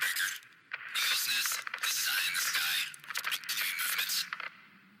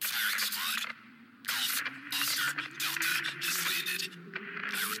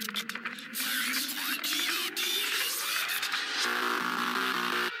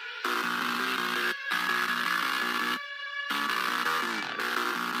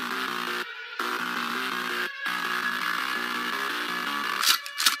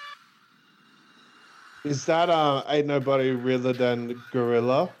 Is that Ain't Nobody Realer Than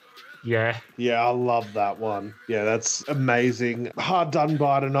Gorilla? Yeah. Yeah, I love that one. Yeah, that's amazing. Hard done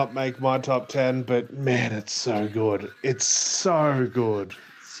by to not make my top 10, but man, it's so good. It's so good.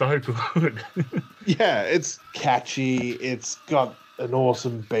 So good. Yeah, it's catchy. It's got an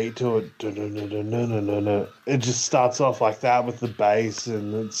awesome beat to it. It just starts off like that with the bass,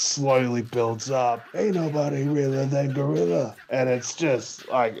 and it slowly builds up. Ain't nobody realer than Gorilla. And it's just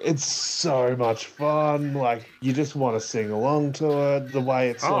like, it's so much fun. Like, you just want to sing along to it. The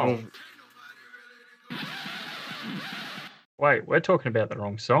way it's sort of... Wait, we're talking about the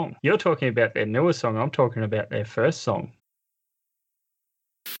wrong song. You're talking about their newer song. I'm talking about their first song.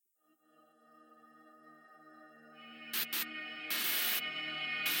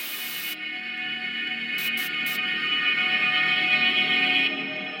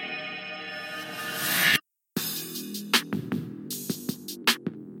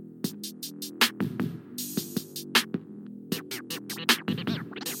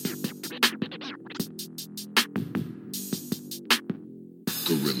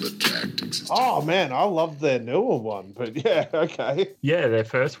 Guerrilla Tactics. Oh man, I love their newer one, but yeah, okay. Yeah, their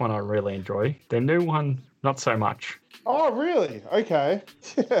first one I really enjoy. Their new one, not so much. Oh, really? Okay.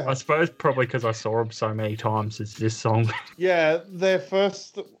 Yeah. I suppose probably because I saw them so many times as this song. Yeah, their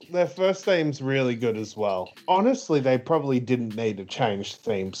first theme's really good as well. Honestly, they probably didn't need to change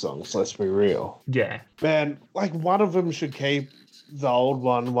theme songs, let's be real. Yeah. Man, like one of them should keep the old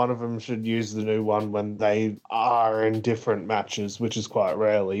one of them should use the new one when they are in different matches, which is quite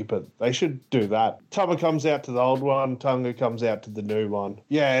rarely, but they should do that. Tama comes out to the old one, Tunga comes out to the new one.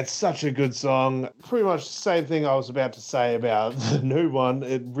 Yeah, it's such a good song. Pretty much the same thing I was about to say about the new one.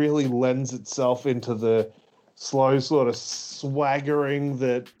 It really lends itself into the slow sort of swaggering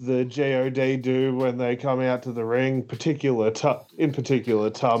that the GOD do when they come out to the ring. In particular,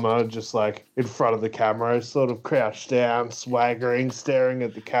 Tama, just like in front of the camera, sort of crouched down, swaggering, staring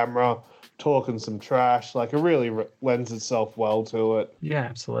at the camera, talking some trash. Like, it really lends itself well to it. Yeah,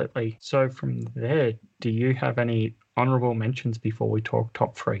 absolutely. So from there, do you have any honourable mentions before we talk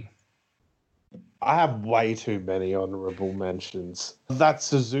top three? I have way too many honorable mentions. That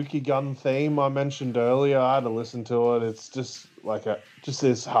Suzuki Gun theme I mentioned earlier, I had to listen to it. It's just like just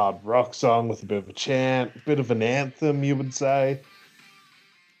this hard rock song with a bit of a chant, a bit of an anthem, you would say.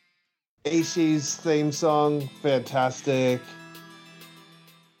 Ishii's theme song, fantastic.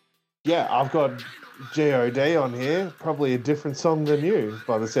 Yeah, I've got G.O.D. on here, probably a different song than you,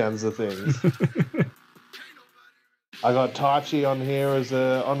 by the sounds of things. I got Taichi on here as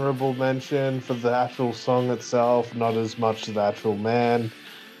an honourable mention for the actual song itself, not as much the actual man.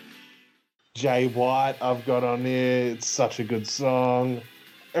 Jay White I've got on here. It's such a good song.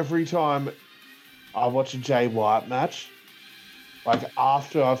 Every time I watch a Jay White match, like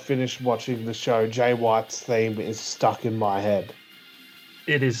after I've finished watching the show, Jay White's theme is stuck in my head.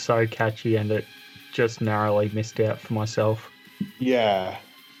 It is so catchy and it just narrowly missed out for myself. Yeah.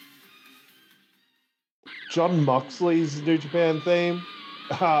 John Moxley's New Japan theme.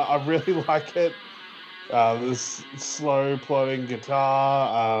 I really like it. This slow plodding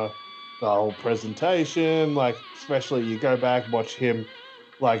guitar, the whole presentation, like especially you go back and watch him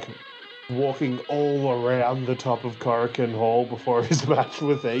like walking all around the top of Korakuen Hall before his match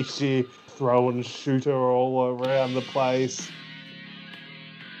with Ishii, throwing shooter all around the place.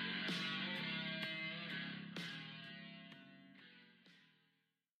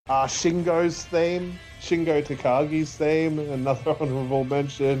 Shingo's theme, Shingo Takagi's theme, another honorable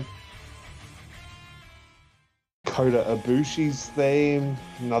mention. Kota Ibushi's theme,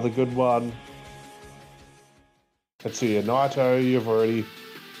 another good one. Tetsuya Naito, you've already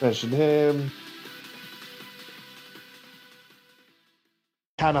mentioned him.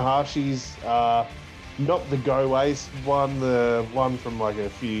 Tanahashi's, not the Go Ace one, the one from like a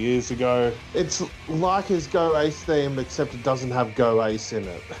few years ago. It's like his Go Ace theme, except it doesn't have Go Ace in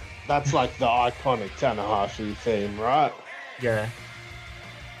it. That's like the iconic Tanahashi theme, right? Yeah.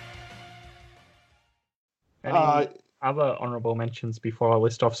 Any other honourable mentions before I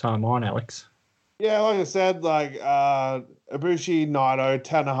list off some of mine, Alex? Yeah, like I said, like Ibushi, Naito,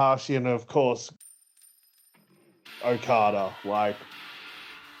 Tanahashi, and of course Okada. Like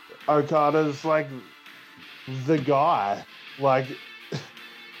Okada's like the guy. Like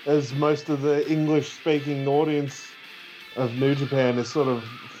as most of the English-speaking audience of New Japan has sort of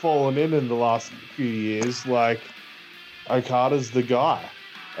fallen in the last few years, like Okada's the guy,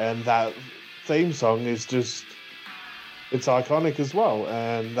 and that theme song is just, it's iconic as well,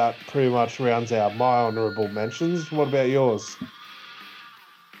 and that pretty much rounds out my honourable mentions. What about yours?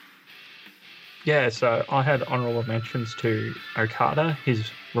 Yeah, so I had honourable mentions to Okada, his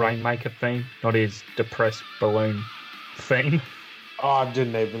Rainmaker theme, not his depressed balloon theme. Oh, I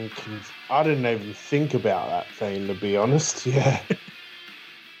didn't even think about that theme, to be honest. Yeah.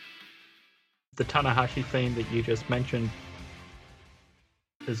 The Tanahashi theme that you just mentioned,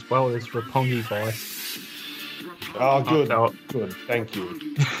 as well as Roppongi Vice. Oh, good. Good. Thank you.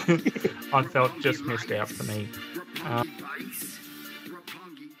 I felt just missed out for me.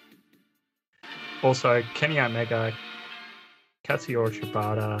 Also, Kenny Omega, Katsuyori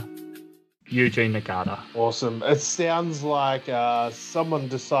Shibata, Yuji Nagata. Awesome. It sounds like someone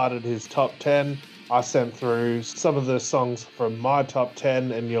decided his top 10. I sent through some of the songs from my top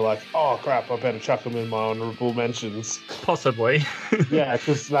 10, and you're like, oh crap, I better chuck them in my honourable mentions. Possibly. Yeah,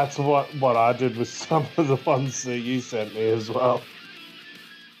 because that's what I did with some of the ones that you sent me as well.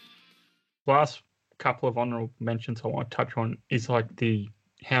 Last couple of honourable mentions I want to touch on is like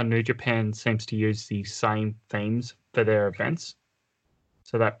how New Japan seems to use the same themes for their events.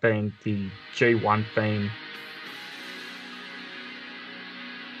 So that being the G1 theme,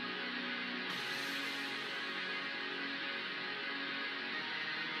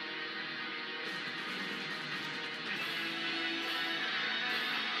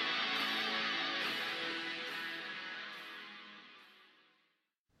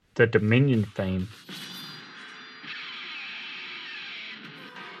 the Dominion theme.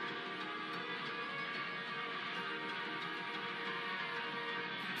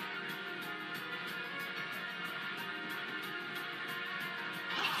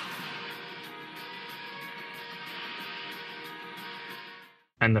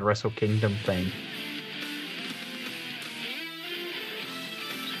 And the Wrestle Kingdom theme.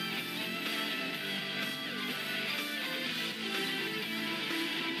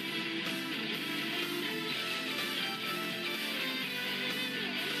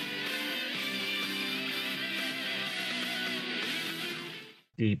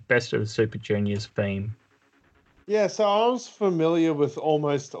 The Best of the Super Juniors theme. Yeah, so I was familiar with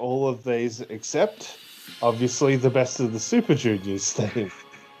almost all of these except, obviously, the Best of the Super Juniors theme.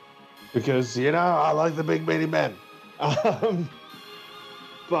 Because, I like the big meaty men.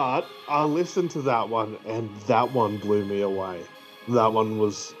 But I listened to that one, and that one blew me away. That one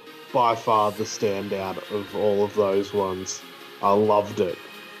was by far the standout of all of those ones. I loved it.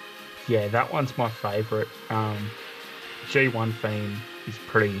 Yeah, that one's my favourite. G1 theme is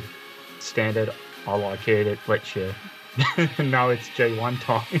pretty standard. I like it. It lets you know it's G1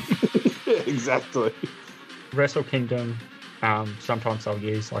 time. Exactly. Wrestle Kingdom, sometimes I'll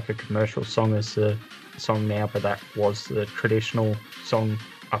use like a commercial song as the song now, but that was the traditional song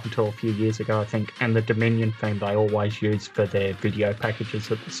up until a few years ago, I think. And the Dominion theme they always use for their video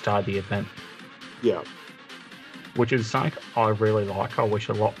packages at the start of the event. Yeah. Which is something I really like. I wish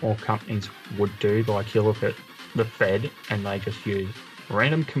a lot more companies would do. Like you look at the Fed and they just use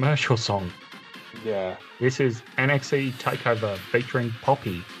random commercial song. Yeah. This is NXT TakeOver featuring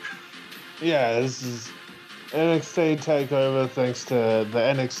Poppy. Yeah, this is NXT TakeOver thanks to the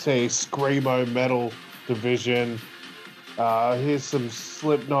NXT Screamo Metal division. Here's some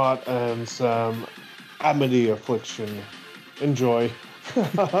Slipknot and some Amity Affliction. Enjoy.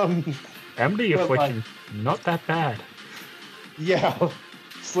 Amity Affliction, not that bad. Yeah,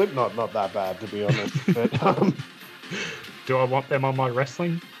 Slipknot not that bad, to be honest. But, do I want them on my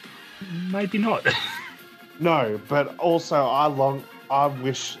wrestling? Maybe not. No, but also I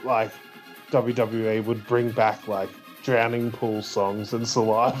wish like WWE would bring back like Drowning Pool songs and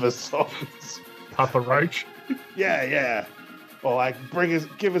Saliva songs. Papa Roach. Yeah. Or like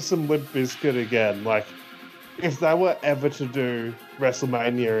give us some Limp Bizkit again. Like if they were ever to do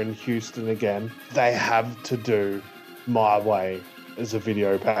WrestleMania in Houston again, they have to do My Way as a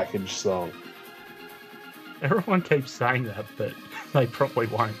video package song. Everyone keeps saying that, but they probably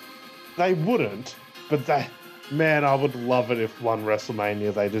won't. They wouldn't, but I would love it if one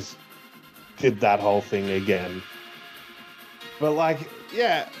WrestleMania they just did that whole thing again. But like,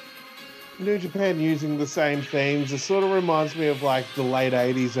 yeah, New Japan using the same themes, it sort of reminds me of like the late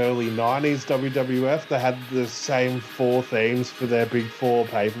 80s, early 90s WWF. They had the same 4 themes for their big 4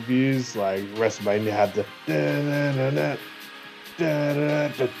 pay-per-views. Like WrestleMania had the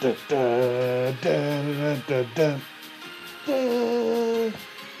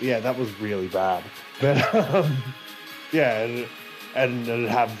yeah, that was really bad. But yeah, and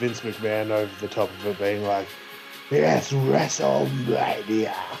have Vince McMahon over the top of it being like, "Yes,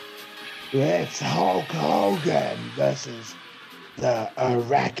 WrestleMania. It's Hulk Hogan versus the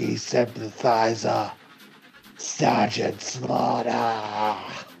Iraqi sympathizer, Sergeant Slaughter."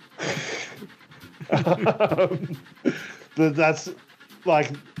 But that's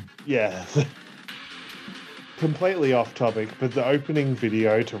like, yeah, completely off topic, but the opening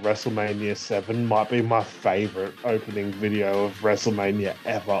video to WrestleMania 7 might be my favorite opening video of WrestleMania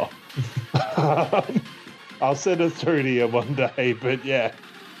ever. I'll send it through to you one day, but yeah.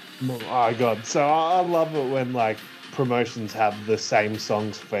 Oh god. So I love it when like promotions have the same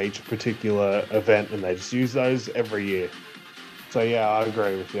songs for each particular event and they just use those every year. So yeah, I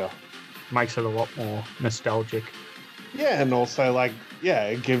agree with you. Makes it a lot more nostalgic. Yeah, and also like, yeah,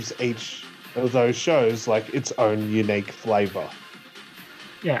 it gives each of those shows like its own unique flavor.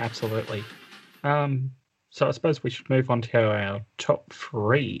 Yeah, absolutely. So I suppose we should move on to our top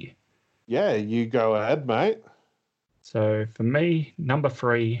 3. Yeah, you go ahead, mate. So for me, number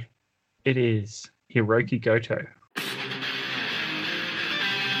 3, it is Hiroki Goto.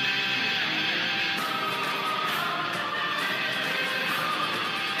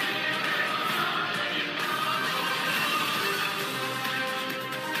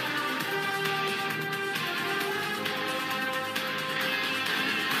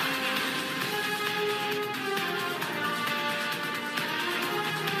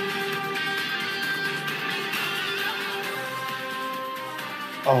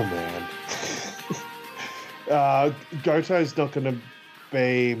 Oh man. Goto's not going to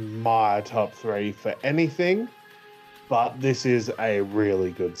be my top 3 for anything, but this is a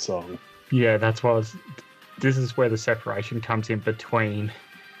really good song. Yeah, this is where the separation comes in between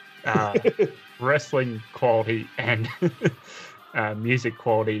wrestling quality and music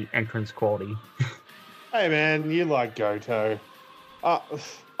quality, entrance quality. Hey man, you like Goto.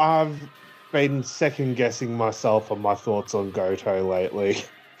 I've been second guessing myself on my thoughts on Goto lately.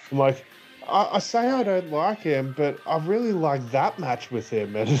 I'm like, I say I don't like him, but I really like that match with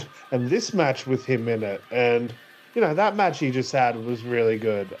him and this match with him in it. And, that match he just had was really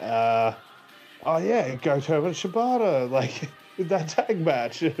good. Oh yeah, Goto and Shibata, like that tag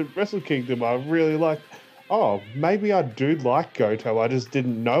match at Wrestle Kingdom, I really liked. Oh, maybe I do like Goto. I just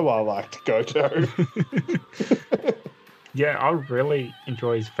didn't know I liked Goto. Yeah, I really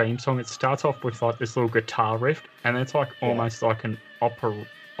enjoy his theme song. It starts off with like this little guitar riff, and it's like almost like an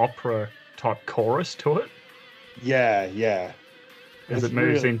opera type chorus to it. Yeah, yeah. As it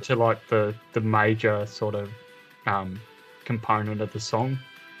moves into like the major sort of component of the song.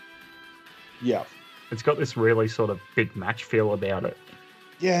 Yeah. It's got this really sort of big match feel about it.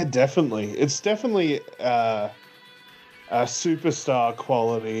 Yeah, definitely. It's definitely a superstar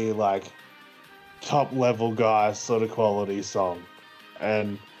quality, like top level guy sort of quality song.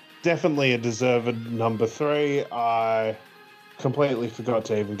 And definitely a deserved number 3. I completely forgot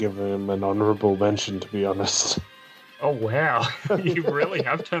to even give him an honorable mention, to be honest. Oh, wow. You really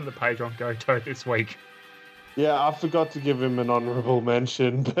have turned the page on Goto this week. Yeah, I forgot to give him an honorable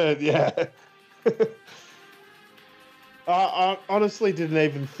mention, but yeah. I honestly didn't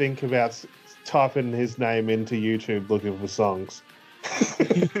even think about typing his name into YouTube looking for songs.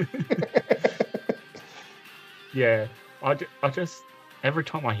 Yeah, I just, every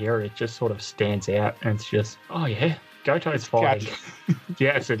time I hear it, it just sort of stands out, and it's just, oh yeah, Goto's fighting.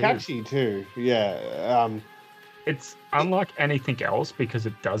 Yes, it catchy is. Too, yeah. It's unlike anything else because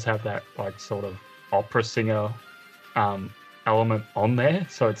it does have that like sort of opera singer element on there,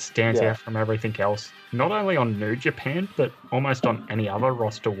 so it stands out from everything else. Not only on New Japan, but almost on any other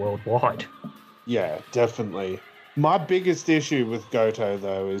roster worldwide. Yeah, definitely. My biggest issue with Goto,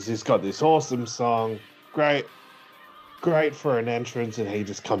 though, is he's got this awesome song, great for an entrance, and he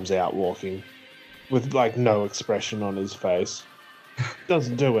just comes out walking with like no expression on his face.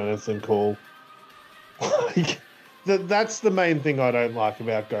 Doesn't do anything cool. That's the main thing I don't like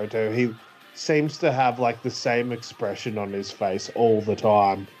about Goto. He seems to have like the same expression on his face all the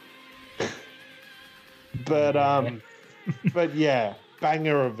time. But yeah,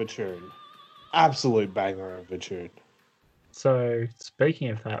 banger of a tune. Absolute banger of a tune. So speaking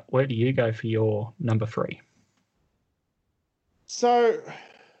of that, where do you go for your number 3? So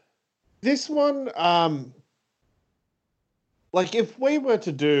this one, like if we were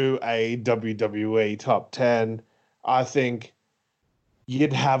to do a WWE top 10, I think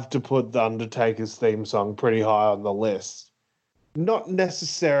you'd have to put The Undertaker's theme song pretty high on the list. Not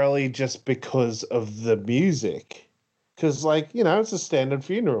necessarily just because of the music, because it's a standard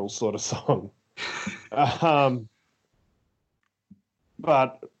funeral sort of song.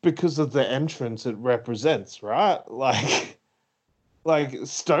 But because of the entrance it represents, right? Like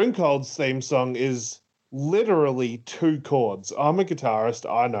Stone Cold's theme song is literally 2 chords. I'm a guitarist,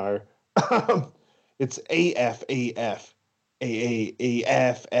 I know. It's E F E F E E E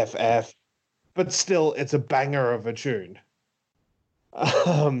F F F, but still it's a banger of a tune.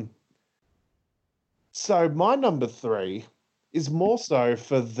 So my number 3 is more so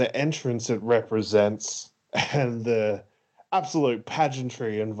for the entrance it represents and the absolute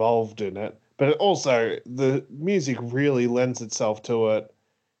pageantry involved in it, but also the music really lends itself to it.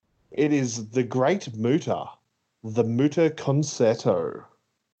 It is the Great Muta, the Muta Concerto.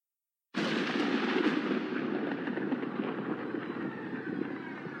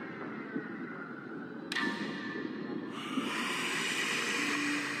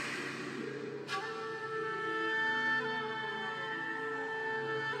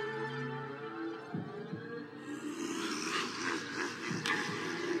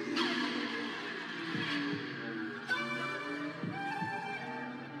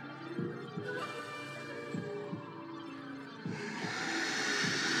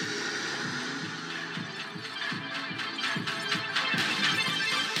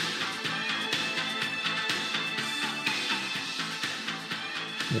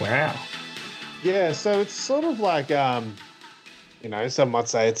 Wow. Yeah, so it's sort of like, some might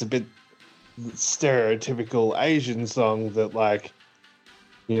say it's a bit stereotypical Asian song that,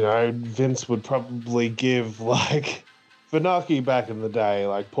 Vince would probably give, Funaki back in the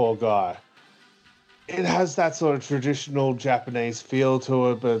day, poor guy. It has that sort of traditional Japanese feel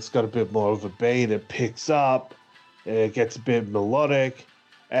to it, but it's got a bit more of a beat. It picks up, it gets a bit melodic,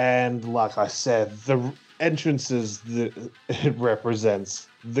 and like I said, the entrances that it represents,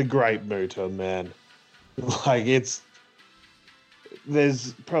 the Great Muta, man. Like,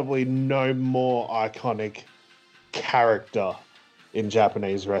 there's probably no more iconic character in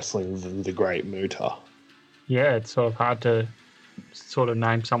Japanese wrestling than the Great Muta. Yeah, it's sort of hard to sort of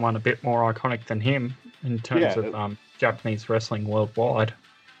name someone a bit more iconic than him in terms of Japanese wrestling worldwide.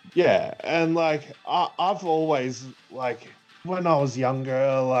 Yeah, and like I've always, like, when I was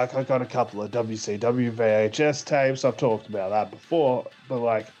younger, like, I got a couple of WCW VHS tapes. I've talked about that before, but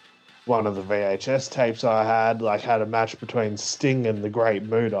like one of the VHS tapes I had, like, had a match between Sting and the Great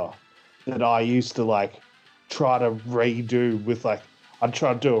Muta that I used to, like, try to redo with, like, I'd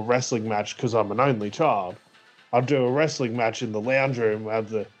try to do a wrestling match because I'm an only child. I'd do a wrestling match in the lounge room,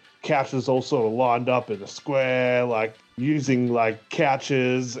 have the couches all sort of lined up in a square, like, using, like,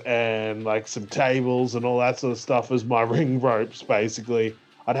 couches and, like, some tables and all that sort of stuff as my ring ropes, basically.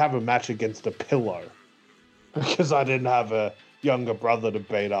 I'd have a match against a pillow because I didn't have a younger brother to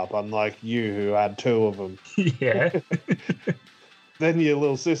beat up, unlike you who had two of them. Yeah. Then your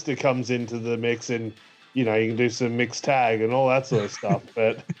little sister comes into the mix and, you know, you can do some mixed tag and all that sort of stuff.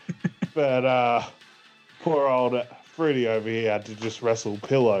 But poor old Fruity over here had to just wrestle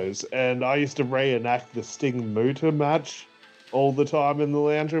pillows. And I used to reenact the Sting Muta match all the time in the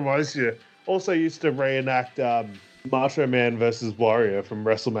lounge room. I also used to reenact Macho Man versus Warrior from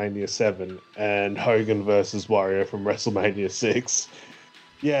WrestleMania 7 and Hogan versus Warrior from WrestleMania 6.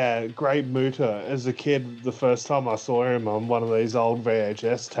 Yeah, Great Muta. As a kid, the first time I saw him on one of these old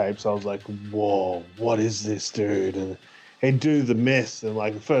VHS tapes, I was like, whoa, what is this dude? And he'd do the Mist, and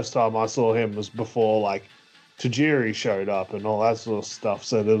like the first time I saw him was before like Tajiri showed up and all that sort of stuff.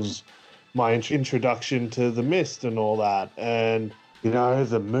 So there was my introduction to the Mist and all that. And you know,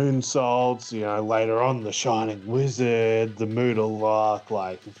 the moonsaults, you know, later on the Shining Wizard, the Muta Lock,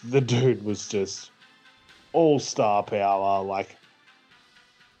 like, the dude was just all-star power, like,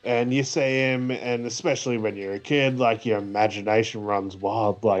 and you see him, and especially when you're a kid, like, your imagination runs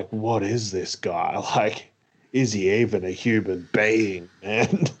wild, like, what is this guy? Like, is he even a human being,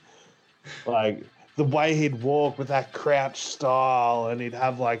 man? Like, the way he'd walk with that crouch style, and he'd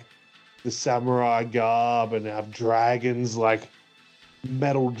have, like, the samurai garb, and have dragons, like,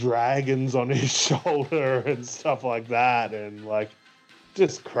 metal dragons on his shoulder and stuff like that, and like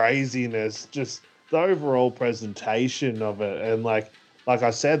just craziness, just the overall presentation of it. And like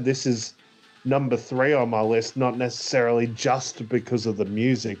I said, this is number 3 on my list, not necessarily just because of the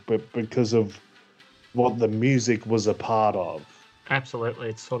music, but because of what the music was a part of. Absolutely,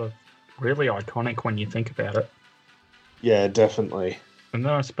 it's sort of really iconic when you think about it. Yeah, definitely. And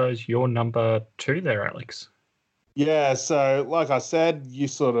then I suppose you're number 2 there, Alex. Yeah, so like I said, you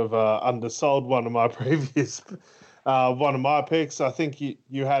sort of undersold one of my previous, one of my picks. I think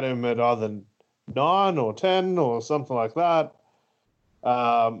you had him at either 9 or 10 or something like that.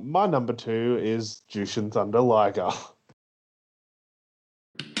 My number 2 is Jushin Thunder Liger.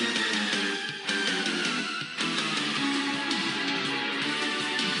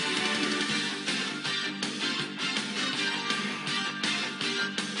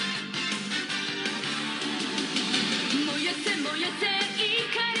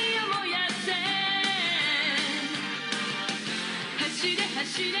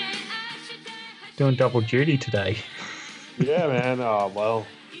 Doing double duty today. Yeah, man. Oh,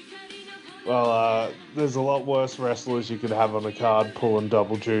 well, there's a lot worse wrestlers you could have on a card pulling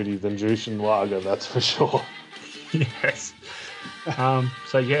double duty than Jushin Liger, that's for sure. Yes.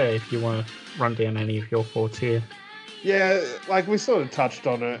 So yeah, if you want to run down any of your thoughts here. Yeah, like we sort of touched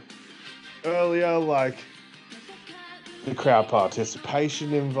on it earlier, like the crowd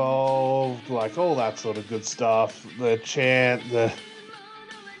participation involved, like all that sort of good stuff. The chant,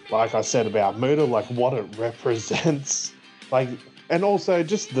 like I said about Muta, like what it represents, like, and also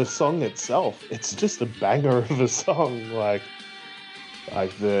just the song itself. It's just a banger of a song, like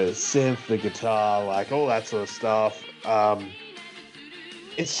the synth, the guitar, like all that sort of stuff.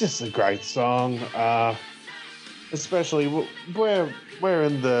 It's just a great song, especially we're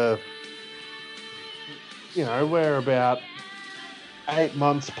in the, you know, we're about 8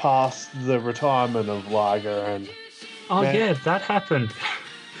 months past the retirement of Liger, and yeah, that happened.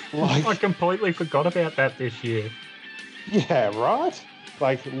 Like, I completely forgot about that this year. Yeah, right?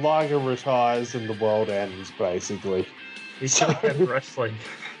 Like, Liger retires and the world ends, basically. He's going to get wrestling.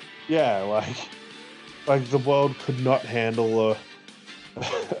 Yeah, like the world could not handle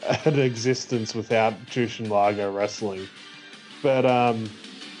an existence without Jushin Liger wrestling. But,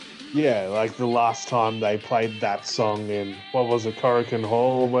 yeah, like the last time they played that song in, what was it, Korakuen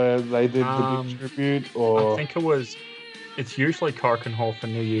Hall, where they did the big tribute? Or I think it was It's usually Hall for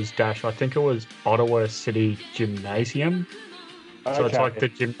New Year's Dash. I think it was Ottawa City Gymnasium. Okay. So it's like the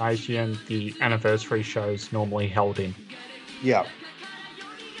gymnasium the anniversary show's normally held in. Yeah.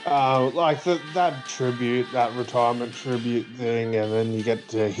 Like that tribute, that retirement tribute thing, and then you get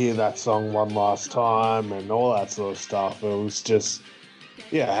to hear that song one last time and all that sort of stuff. It was just,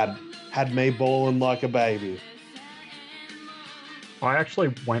 yeah, had me bawling like a baby. I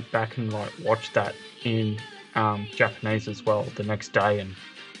actually went back and like watched that in Japanese as well the next day, and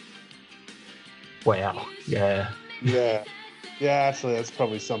wow, yeah. Yeah. Yeah, actually, that's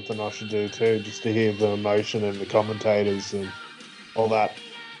probably something I should do too, just to hear the emotion and the commentators and all that.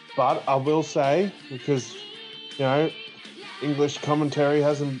 But I will say, because, you know, English commentary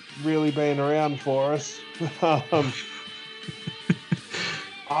hasn't really been around for us,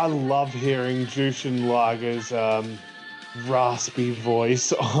 I love hearing Jushin Liger's raspy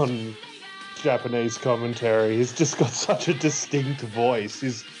voice on Japanese commentary. He's just got such a distinct voice.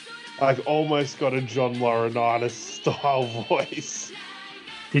 He's like almost got a John Laurinaitis style voice.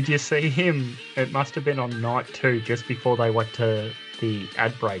 Did you see him? It must have been on night 2, just before they went to the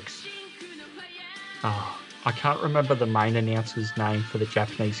ad breaks. I can't remember the main announcer's name for the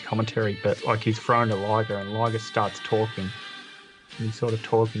Japanese commentary, but like he's thrown to Liger and Liger starts talking. And he's sort of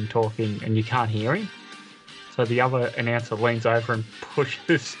talking, and you can't hear him. So the other announcer leans over and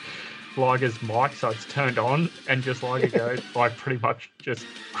pushes Liger's mic so it's turned on, and just Liger goes, like pretty much just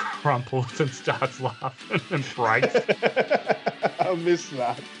crumples and starts laughing and breaks. I missed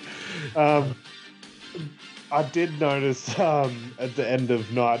that. I did notice at the end of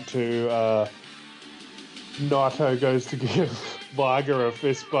night 2, Naito goes to give Liger a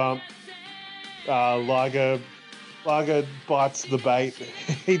fist bump. Liger bites the bait.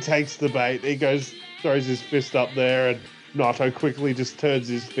 He takes the bait. He goes, throws his fist up there, and Naito quickly just turns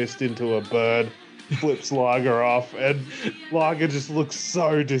his fist into a bird, flips Liger off, and Liger just looks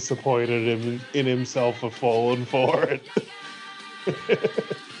so disappointed in himself for falling for it.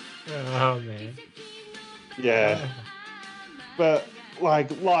 Oh, man. Yeah. But,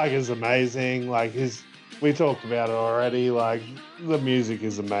 like, Liger's amazing. Like, we talked about it already. Like, the music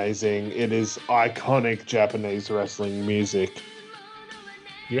is amazing. It is iconic Japanese wrestling music.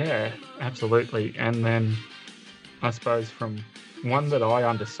 Yeah, absolutely. And then I suppose from one that I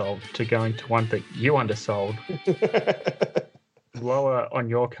undersold to going to one that you undersold. Lower on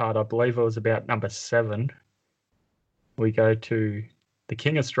your card, I believe it was about number 7. We go to the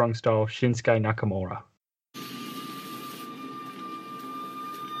King of Strong Style, Shinsuke Nakamura.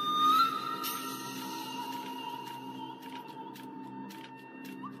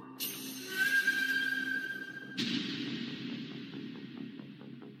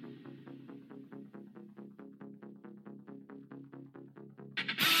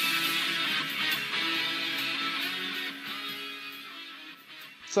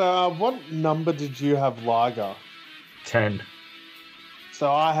 So, what number did you have Liger? 10.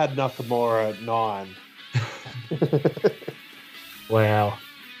 So, I had Nakamura at 9. Wow.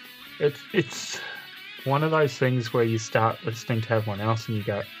 It's one of those things where you start listening to everyone else and you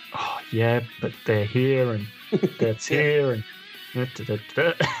go, oh, yeah, but they're here and that's here and...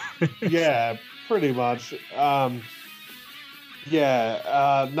 Yeah, pretty much.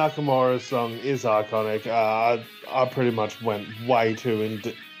 Nakamura's song is iconic. I pretty much went way too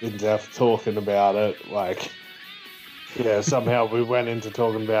in depth talking about it. Like, yeah, somehow we went into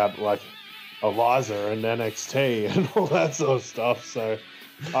talking about like Eliza and NXT and all that sort of stuff. So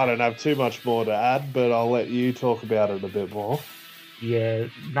I don't have too much more to add, but I'll let you talk about it a bit more. Yeah,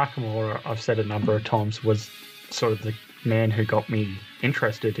 Nakamura, I've said a number of times, was sort of the man who got me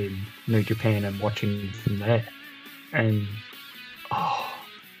interested in New Japan and watching from there. And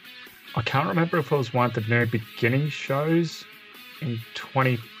I can't remember if it was one of the New Beginning shows in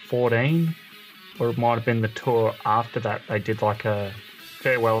 2014, or it might have been the tour after that. They did like a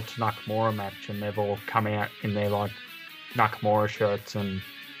farewell to Nakamura match, and they've all come out in their like Nakamura shirts, and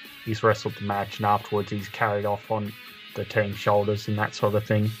he's wrestled the match, and afterwards he's carried off on the team's shoulders and that sort of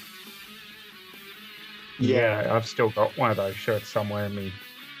thing. Yeah, I've still got one of those shirts somewhere in me,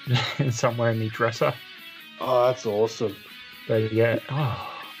 dresser. Oh, that's awesome. But yeah,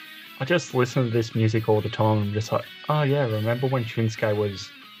 I just listen to this music all the time. I'm just like, oh yeah, remember when Shinsuke was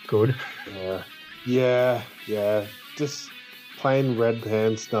good? Yeah. Just plain red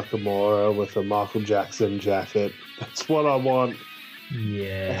pants Nakamura with a Michael Jackson jacket. That's what I want.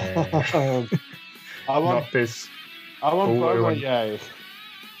 Yeah. I want Not this. I want Bomaye.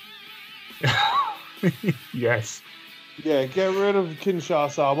 Yes. Yeah, get rid of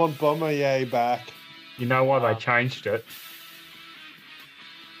Kinshasa. I want Bomaye back. You know why they changed it?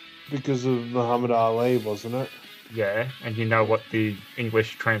 Because of Muhammad Ali, wasn't it? Yeah, and you know what the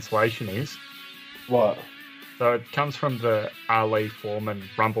English translation is? What? So it comes from the Ali Foreman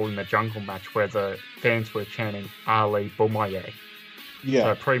Rumble in the Jungle match where the fans were chanting Ali Bumaye. Yeah.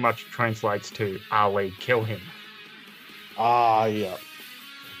 So it pretty much translates to Ali kill him. Yeah.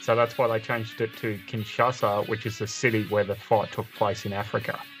 So that's why they changed it to Kinshasa, which is the city where the fight took place in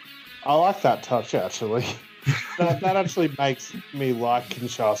Africa. I like that touch, actually. that actually makes me like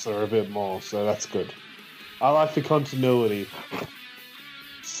Kinshasa a bit more, so that's good. I like the continuity.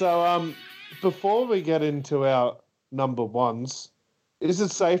 So, before we get into our number ones, is it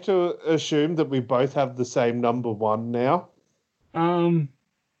safe to assume that we both have the same number one now?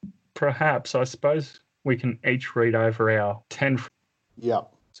 Perhaps. I suppose we can each read over our 10. Yeah.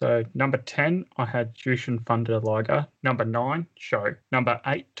 So, number 10, I had Jushin Thunder Liger. Number 9, Show. Number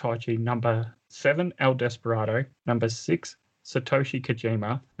 8, Taichi. Number 7, El Desperado. Number 6, Satoshi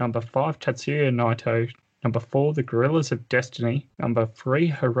Kojima. Number 5, Tatsuya Naito. Number 4, The Gorillas of Destiny. Number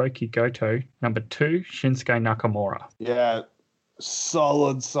 3, Hiroki Goto. Number 2, Shinsuke Nakamura. Yeah,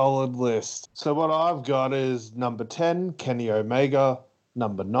 solid list. So what I've got is number 10, Kenny Omega.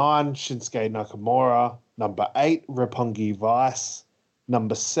 Number 9, Shinsuke Nakamura. Number 8, Roppongi Vice.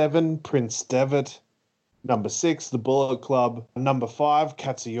 Number 7, Prince Devitt. Number 6, The Bullet Club. Number 5,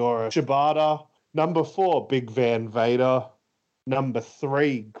 Katsuyori Shibata. Number 4, Big Van Vader. Number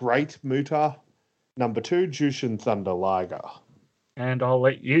 3, Great Muta. Number 2, Jushin Thunder Liger. And I'll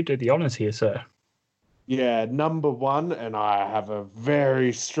let you do the honours here, sir. Yeah, number 1, and I have a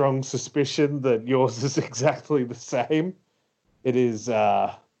very strong suspicion that yours is exactly the same. It is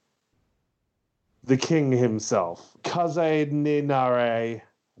the king himself, Kaze Ninare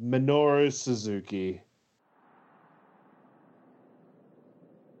Minoru Suzuki.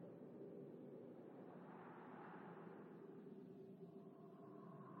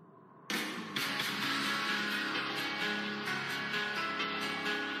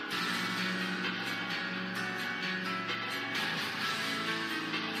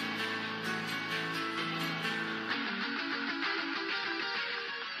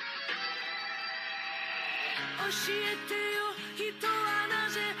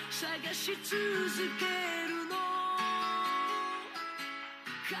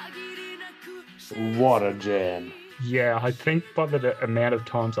 What a jam. Yeah, I think by the amount of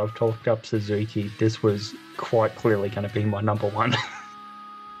times I've talked up Suzuki, this was quite clearly going to be my number one.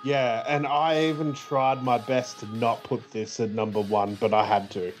 Yeah, and I even tried my best to not put this at number 1, but I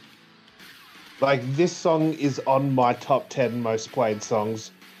had to. Like, this song is on my top 10 most played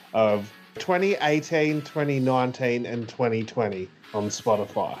songs of 2018, 2019, and 2020 on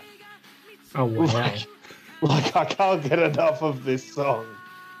Spotify. Oh, wow. Like, I can't get enough of this song.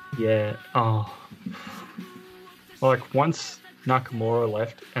 Yeah. Oh. Like, once Nakamura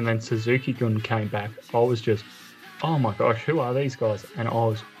left and then Suzuki-gun came back, I was just, oh my gosh, who are these guys? And I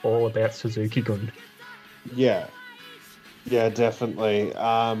was all about Suzuki-gun. Yeah. Yeah, definitely.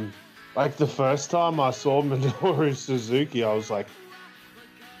 Like, the first time I saw Minoru Suzuki, I was like,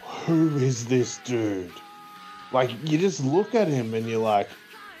 who is this dude? Like, you just look at him and you're like,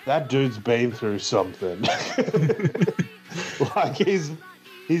 that dude's been through something. Like, he's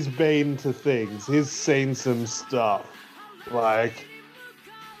been to things. He's seen some stuff. Like,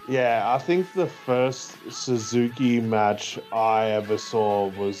 yeah, I think the first Suzuki match I ever saw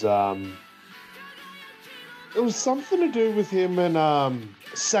was, it was something to do with him and,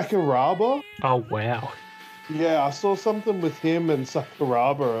 Sakuraba. Oh, wow. Yeah, I saw something with him and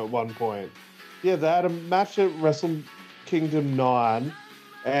Sakuraba at one point. Yeah, they had a match at Wrestle Kingdom 9,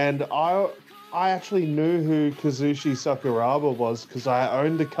 and I actually knew who Kazushi Sakuraba was because I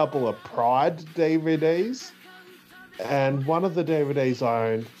owned a couple of Pride DVDs, and one of the DVDs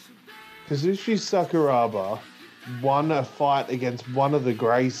I owned, Kazushi Sakuraba won a fight against one of the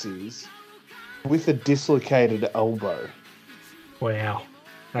Gracies with a dislocated elbow. Wow.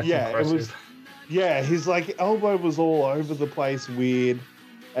 That's Yeah, impressive. it was. Yeah, his like elbow was all over the place, weird,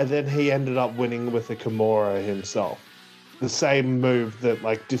 and then he ended up winning with a Kimura himself. The same move that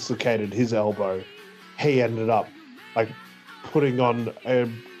like dislocated his elbow, he ended up like putting on a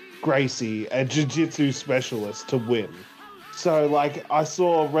Gracie, a jiu-jitsu specialist, to win. So like I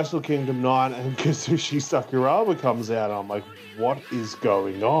saw Wrestle Kingdom 9 and Kazushi Sakuraba comes out, and I'm like, what is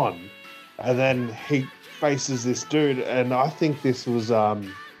going on? And then he faces this dude, and I think this was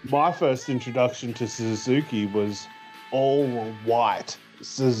my first introduction to Suzuki was all white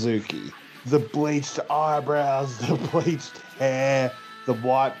Suzuki. The bleached eyebrows, the bleached hair, the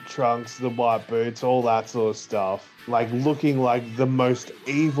white trunks, the white boots, all that sort of stuff. Like looking like the most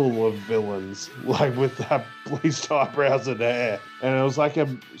evil of villains, like with that bleached eyebrows and hair. And it was like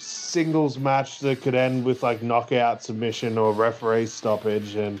a singles match that could end with like knockout submission or referee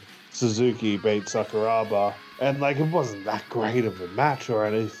stoppage, and Suzuki beat Sakuraba. And like it wasn't that great of a match or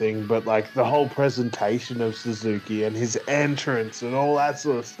anything, but like the whole presentation of Suzuki and his entrance and all that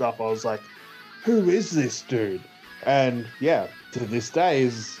sort of stuff, I was like, who is this dude? And yeah, to this day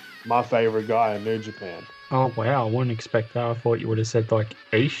is my favorite guy in New Japan. Oh, wow. I wouldn't expect that. I thought you would have said, like,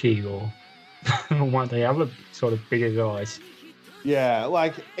 Ishii or one of the other sort of bigger guys. Yeah,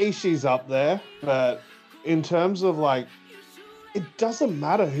 like, Ishii's up there, but in terms of, like, it doesn't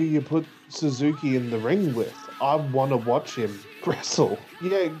matter who you put Suzuki in the ring with. I want to watch him wrestle.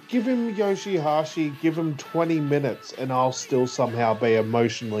 Yeah, give him Yoshihashi, give him 20 minutes, and I'll still somehow be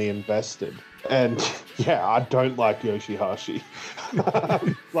emotionally invested. And yeah, I don't like Yoshihashi.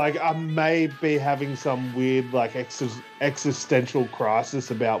 Like, I may be having some weird, like, existential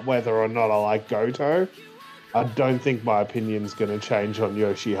crisis about whether or not I like Goto. I don't think my opinion's going to change on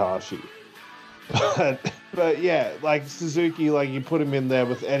Yoshihashi. But yeah, like, Suzuki, like, you put him in there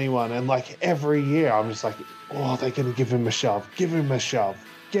with anyone, and, like, every year I'm just like, oh, they're going to give him a shove. Give him a shove.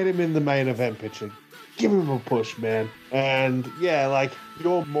 Get him in the main event picture. Give him a push, man. And yeah, like,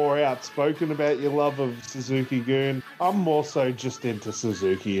 you're more outspoken about your love of Suzuki-gun. I'm more so just into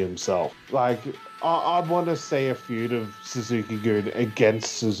Suzuki himself. Like, I want to see a feud of Suzuki-gun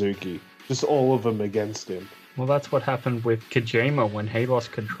against Suzuki. Just all of them against him. Well, that's what happened with Kojima when he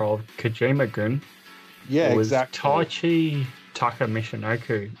lost control of Kojima-gun. Yeah, it was exactly. Taichi Taka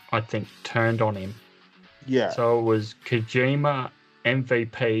Michinoku, I think, turned on him. Yeah. So it was Kojima,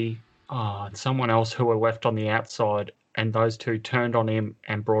 MVP, someone else who were left on the outside, and those two turned on him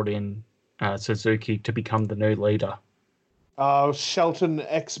and brought in Suzuki to become the new leader. Shelton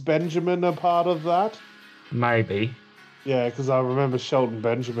X Benjamin a part of that? Maybe. Yeah, because I remember Shelton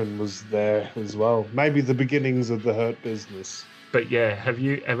Benjamin was there as well. Maybe the beginnings of the Hurt Business. But yeah, have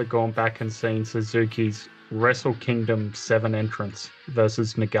you ever gone back and seen Suzuki's Wrestle Kingdom 7 entrance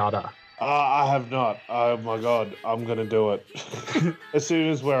versus Nagata? I have not. Oh my god, I'm going to do it. As soon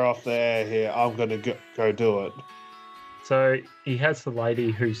as we're off the air here, I'm going to go do it. So he has the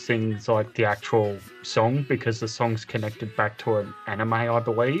lady who sings like the actual song because the song's connected back to an anime, I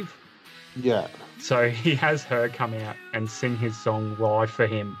believe. Yeah. So he has her come out and sing his song live for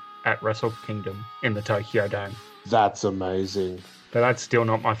him at Wrestle Kingdom in the Tokyo Dome. That's amazing. But that's still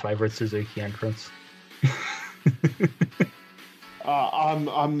not my favourite Suzuki entrance.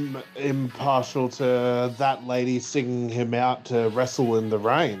 I'm impartial to that lady singing him out to Wrestle in the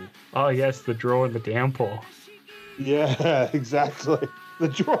Rain. Oh yes, the draw and the downpour. Yeah, exactly. The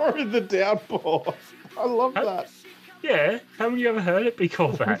draw and the downpour. I love that. Yeah, haven't you ever heard it be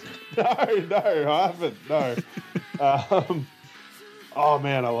called that? No, I haven't. No. Oh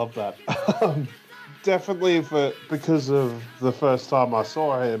man, I love that. Definitely because of the first time I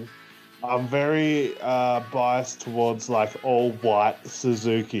saw him, I'm very biased towards like all white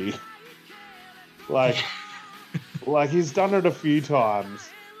Suzuki. Like he's done it a few times,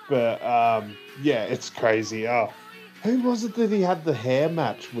 but yeah, it's crazy. Oh, who was it that he had the hair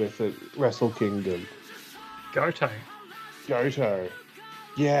match with at Wrestle Kingdom? Goto.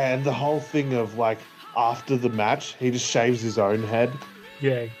 Yeah, and the whole thing of like after the match, he just shaves his own head.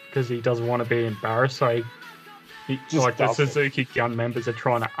 Yeah, because he doesn't want to be embarrassed. So like the Suzuki Gun members are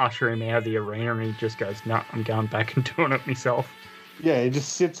trying to usher him out of the arena, and he just goes, "No, I'm going back and doing it myself." Yeah, he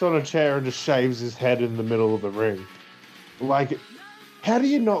just sits on a chair and just shaves his head in the middle of the ring. Like, how do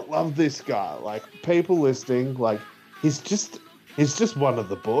you not love this guy? Like, people listening, like, he's just one of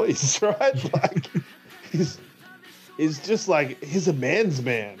the boys, right? Like, he's just like, he's a man's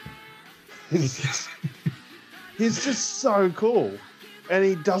man. He's just so cool. And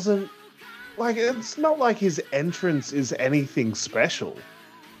he doesn't, like, it's not like his entrance is anything special.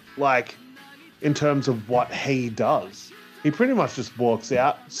 Like, in terms of what he does. He pretty much just walks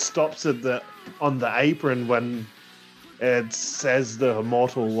out, stops on the apron when it says the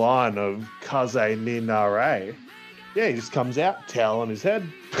immortal line of Kaze ni Nare. Yeah, he just comes out, towel on his head,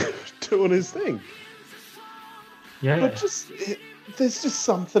 doing his thing. Yeah. But there's just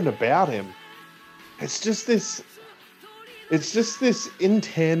something about him. It's just this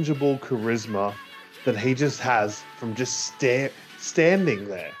intangible charisma that he just has from just standing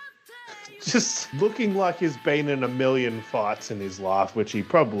there. Just looking like he's been in a million fights in his life, which he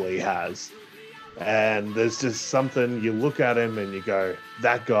probably has. And there's just something, you look at him and you go,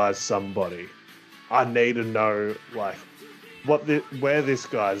 that guy's somebody. I need to know, like, where this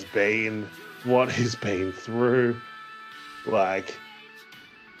guy's been, what he's been through. Like,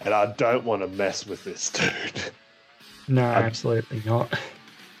 and I don't want to mess with this dude. No, absolutely not.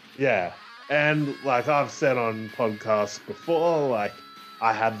 Yeah. And like I've said on podcasts before, like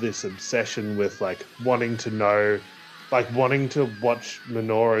I have this obsession with like wanting to know, like wanting to watch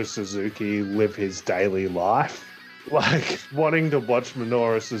Minoru Suzuki live his daily life. Like wanting to watch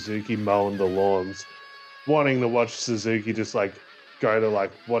Minoru Suzuki mowing the lawns, wanting to watch Suzuki just like go to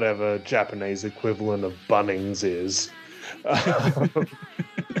like whatever Japanese equivalent of Bunnings is.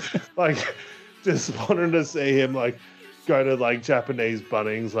 Like just wanting to see him like go to like Japanese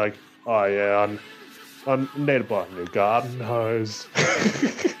Bunnings, like, oh yeah, I need to buy a new garden hose.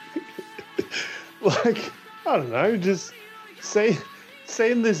 Like, I don't know, just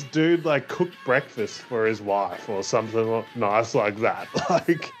seeing this dude like cook breakfast for his wife or something nice like that.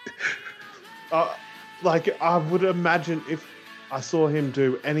 Like I would imagine if I saw him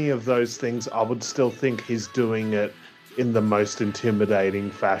do any of those things, I would still think he's doing it in the most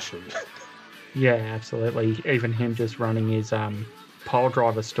intimidating fashion. Yeah, absolutely. Even him just running his pile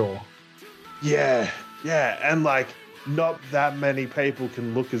driver store. Yeah, and like not that many people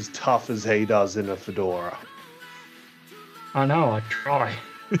can look as tough as he does in a fedora. I know, I try.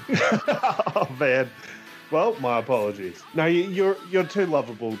 Oh man. Well, my apologies. No, you're too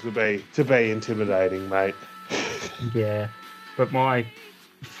lovable to be intimidating, mate. Yeah, but my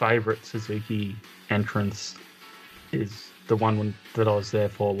favourite Suzuki entrance is the one that I was there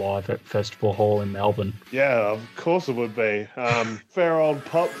for live at Festival Hall in Melbourne. Yeah, of course it would be. Fair old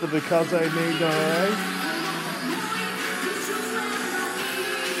pop for the Kaze ni Nare.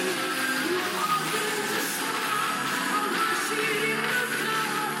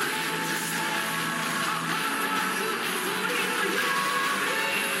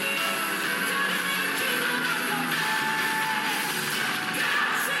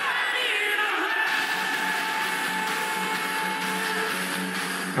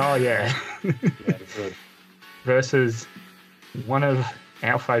 Oh, yeah. Yeah, good. Versus one of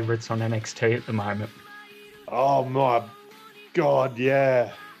our favourites on NXT at the moment. Oh my God,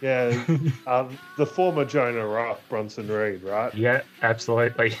 yeah. The former Jonah Rock, Bronson Reed, right? Yeah,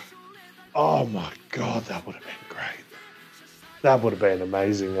 absolutely. Oh my God, that would have been great. That would have been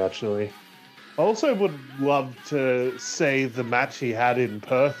amazing, actually. I also would love to see the match he had in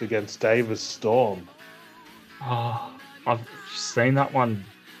Perth against Davis Storm. Oh, I've seen that one.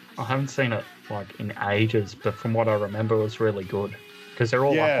 I haven't seen it like in ages, but from what I remember, it was really good because they're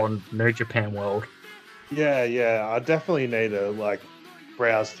all up on New Japan World. Yeah, I definitely need to like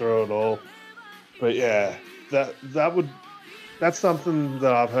browse through it all. But yeah, that's something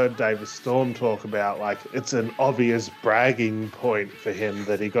that I've heard Davis Storm talk about. Like, it's an obvious bragging point for him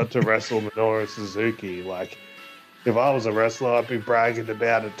that he got to wrestle Minoru Suzuki. Like, if I was a wrestler, I'd be bragging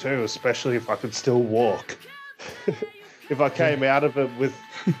about it too, especially if I could still walk. If I came out of it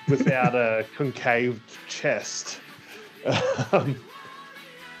without a concave chest.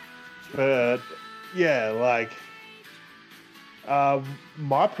 But yeah, like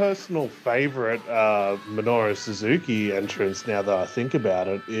my personal favorite Minoru Suzuki entrance, now that I think about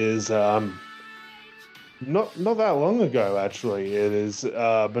it, is not that long ago actually. It is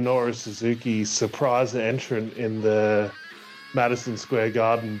Minoru Suzuki's surprise entrant in the Madison Square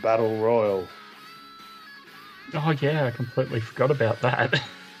Garden Battle Royal. Oh yeah, I completely forgot about that.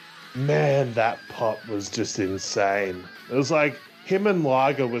 Man, that pop was just insane. It was like him and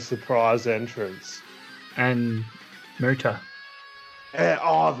Liger were surprise entrants. And Muta. And,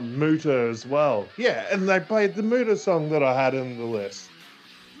 the Muta as well. Yeah, and they played the Muta song that I had in the list.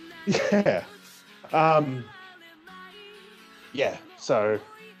 Yeah. Yeah, so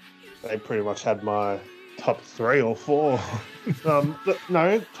they pretty much had my top 3 or 4.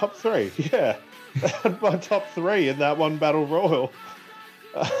 No, top 3, yeah. They had my top 3 in that one Battle Royal.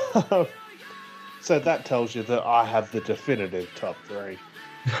 So that tells you that I have the definitive top 3.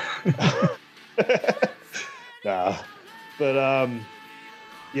 Nah. But,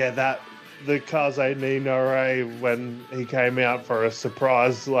 yeah, the Kaze ni Nare, when he came out for a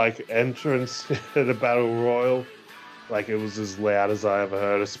surprise, like, entrance at a Battle Royal, like, it was as loud as I ever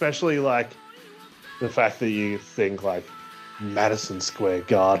heard. Especially, like, the fact that you think, like, Madison Square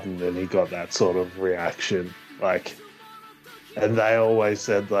Garden and he got that sort of reaction. Like, and they always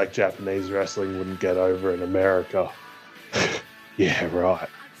said, like, Japanese wrestling wouldn't get over in America. Yeah, right.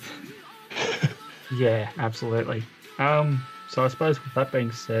 Yeah, absolutely. So I suppose with that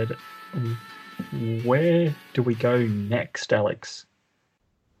being said, where do we go next, Alex?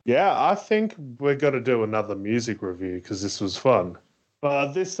 Yeah, I think we're going to do another music review because this was fun.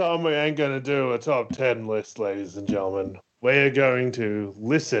 But this time we ain't going to do a top 10 list, ladies and gentlemen. We're going to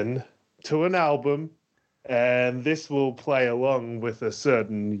listen to an album And this will play along with a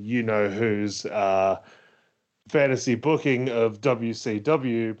certain you-know-who's fantasy booking of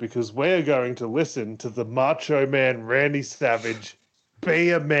WCW, because we're going to listen to the Macho Man Randy Savage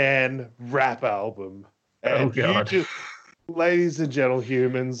Be a Man rap album. Oh, And you God. just, ladies and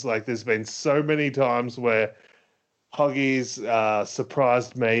gentlemen, like there's been so many times where Hoggy's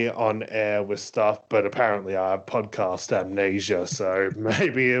surprised me on air with stuff, but apparently I have podcast amnesia, so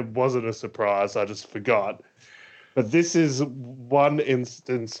maybe it wasn't a surprise, I just forgot. But this is one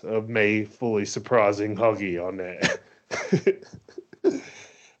instance of me fully surprising Hoggy on air.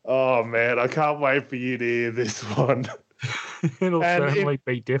 Oh, man, I can't wait for you to hear this one. It'll certainly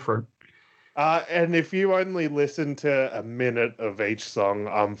be different. And if you only listen to a minute of each song,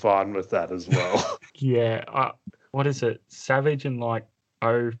 I'm fine with that as well. Yeah. What is it? Savage in like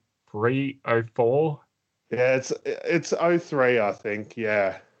 03, 04? Yeah, it's 03, I think,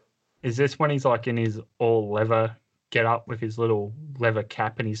 yeah. Is this when he's like in his all leather get up with his little leather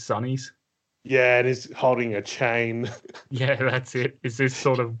cap and his sunnies? Yeah, and he's holding a chain. Yeah, that's it. Is this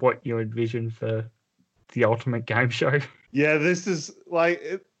sort of what you envision for the ultimate game show? Yeah, this is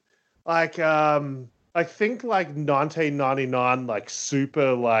I think like 1999, like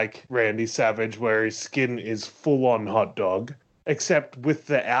super like Randy Savage, where his skin is full on hot dog, except with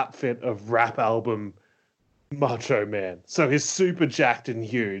the outfit of rap album Macho Man. So he's super jacked and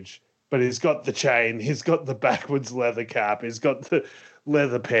huge, but he's got the chain, he's got the backwards leather cap, he's got the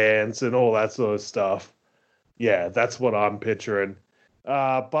leather pants and all that sort of stuff. Yeah, that's what I'm picturing.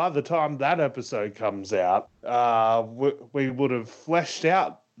 By the time that episode comes out, we would have fleshed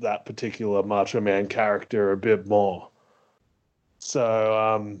out that particular Macho Man character a bit more.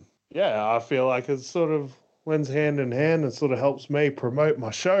 So, yeah, I feel like it sort of lends hand in hand and sort of helps me promote my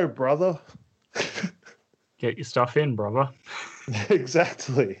show, brother. Get your stuff in, brother.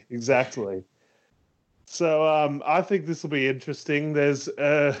 Exactly. So, I think this will be interesting. There's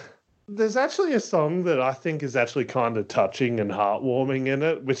actually a song that I think is actually kind of touching and heartwarming in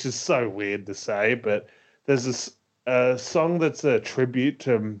it, which is so weird to say, but there's a song that's a tribute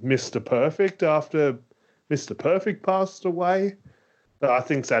to Mr. Perfect after Mr. Perfect passed away that I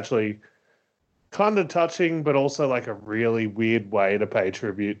think's actually kind of touching, but also like a really weird way to pay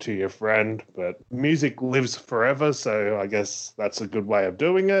tribute to your friend. But music lives forever, so I guess that's a good way of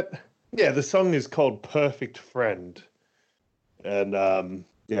doing it. Yeah, the song is called Perfect Friend. And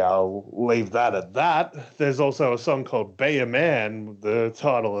yeah, I'll leave that at that. There's also a song called Be a Man, the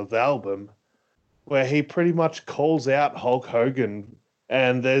title of the album, where he pretty much calls out Hulk Hogan.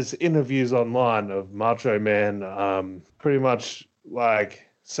 And there's interviews online of Macho Man pretty much like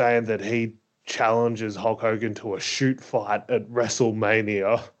saying that he challenges Hulk Hogan to a shoot fight at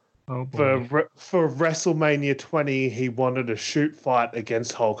WrestleMania. Oh, boy. For WrestleMania 20, he wanted a shoot fight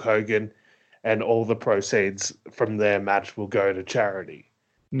against Hulk Hogan, and all the proceeds from their match will go to charity.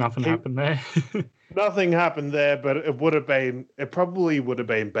 Nothing happened there. Nothing happened there, but it probably would have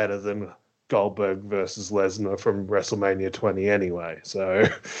been better than Goldberg versus Lesnar from WrestleMania 20 anyway. So,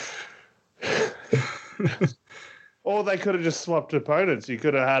 or they could have just swapped opponents. You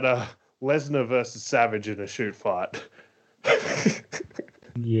could have had a Lesnar versus Savage in a shoot fight.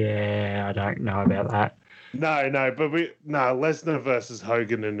 Yeah, I don't know about that. No, but Lesnar versus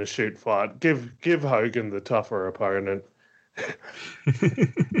Hogan in a shoot fight. Give Hogan the tougher opponent.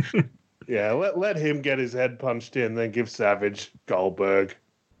 Yeah, let him get his head punched in, then give Savage Goldberg.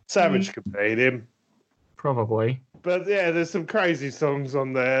 Savage could beat him. Probably. But yeah, there's some crazy songs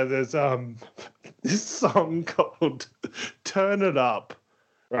on there. There's this song called Turn It Up.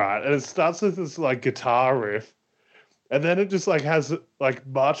 Right, and it starts with this like guitar riff. And then it just like has like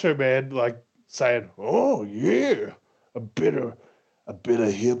Macho Man like saying, "Oh yeah, a bit of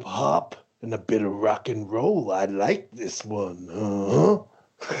hip hop and a bit of rock and roll. I like this one."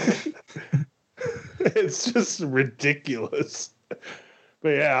 It's just ridiculous.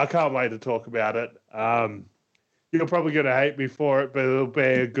 But yeah, I can't wait to talk about it. You're probably going to hate me for it, but it'll be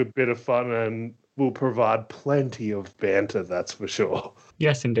a good bit of fun and will provide plenty of banter, that's for sure.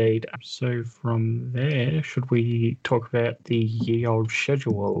 Yes, indeed. So from there, should we talk about the ye old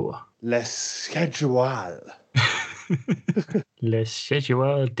schedule? Le schedule. Le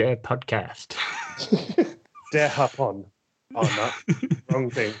schedule de podcast. Dare hop on. Oh, no. Wrong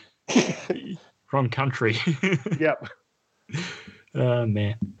thing. Wrong country. Yep.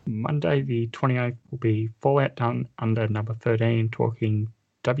 Man. Monday the 28th will be Fallout Down Under number 13, talking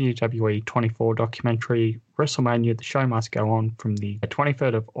WWE 24 documentary, WrestleMania, The Show Must Go On, from the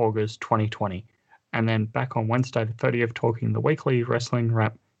 23rd of August 2020. And then back on Wednesday the 30th, talking the weekly wrestling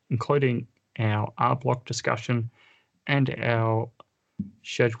wrap, including our R Block discussion and our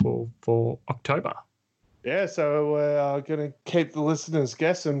schedule for October. Yeah, so we're going to keep the listeners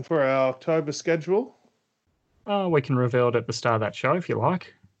guessing for our October schedule. We can reveal it at the start of that show if you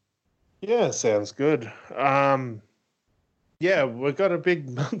like. Yeah, sounds good. Yeah, we've got a big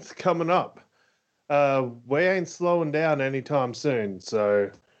month coming up. We ain't slowing down anytime soon, so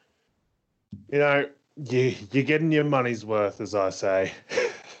you're getting your money's worth, as I say.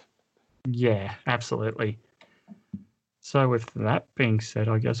 Yeah, absolutely. So with that being said,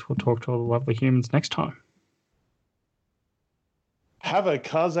 I guess we'll talk to all the lovely humans next time. Have a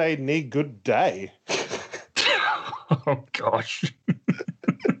kaze ni good day. Oh, gosh.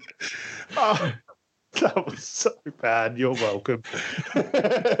 Oh, that was so bad. You're welcome.